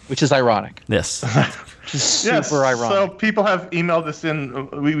 So Which is ironic. yes. Super ironic. So people have emailed us in.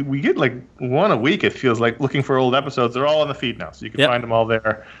 We get like one a week. It feels like looking for old episodes. They're all on the feed now, so you can Yep. find them all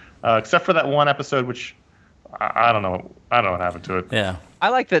there, except for that one episode, which I don't know. I don't know what happened to it. Yeah. I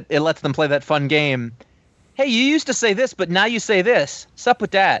like that it lets them play that fun game. Hey, you used to say this, but now you say this. What's up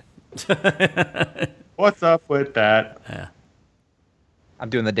with that? What's up with that? Yeah. I'm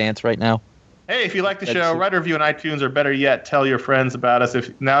doing the dance right now. Hey, if you like the That's show, it. write a review on iTunes, or better yet, tell your friends about us.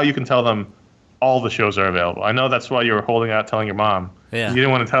 If now you can tell them all the shows are available. I know that's why you were holding out telling your mom. Yeah. You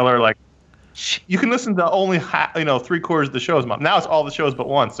didn't want to tell her like you can listen to only 3/4 of the shows. Mom. Now it's all the shows but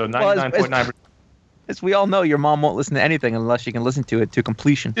one. So 99.9%. As we all know, your mom won't listen to anything unless she can listen to it to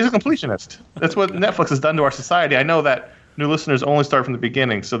completion. She's a completionist. That's what Netflix has done to our society. I know that new listeners only start from the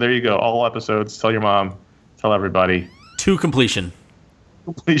beginning. So there you go. All episodes. Tell your mom. Tell everybody. To completion.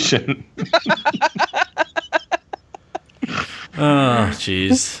 completion. Oh,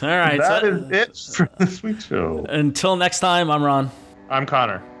 jeez. All right. That is it for this week's show. Until next time, I'm Ron. I'm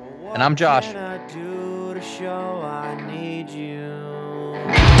Connor. And I'm Josh. What can I do to show I need you?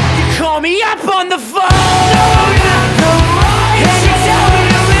 You call me up on the phone.